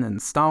X-Men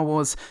and Star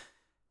Wars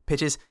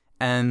pitches,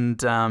 and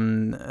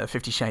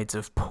 50 Shades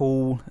of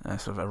Paul, a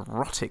sort of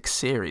erotic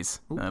series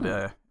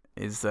that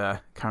is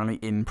currently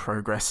in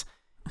progress,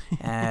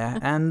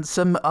 and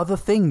some other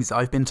things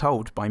I've been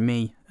told by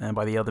me,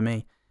 by the other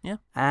me. Yeah.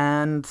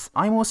 And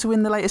I'm also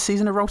in the latest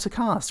season of Roll to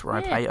Cast, where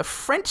I play a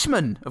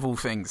Frenchman, of all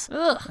things.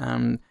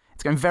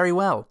 It's going very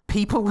well.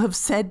 People have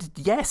said,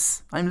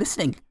 yes, I'm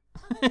listening.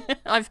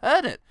 I've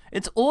heard it.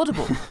 It's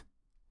audible.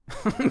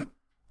 We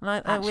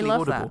love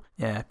audible. that.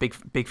 Yeah,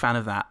 big fan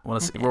of that.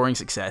 What a roaring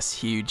success.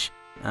 Huge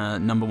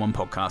 #1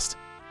 podcast.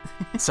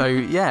 So,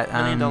 yeah.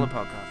 $1 million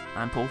podcast.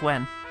 I'm Paul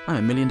Gwen.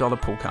 I'm $1 million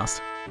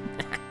podcast.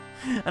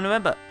 And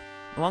remember,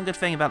 the one good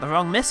thing about The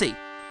Wrong Missy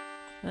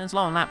is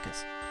Lauren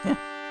Lapkus. Yeah.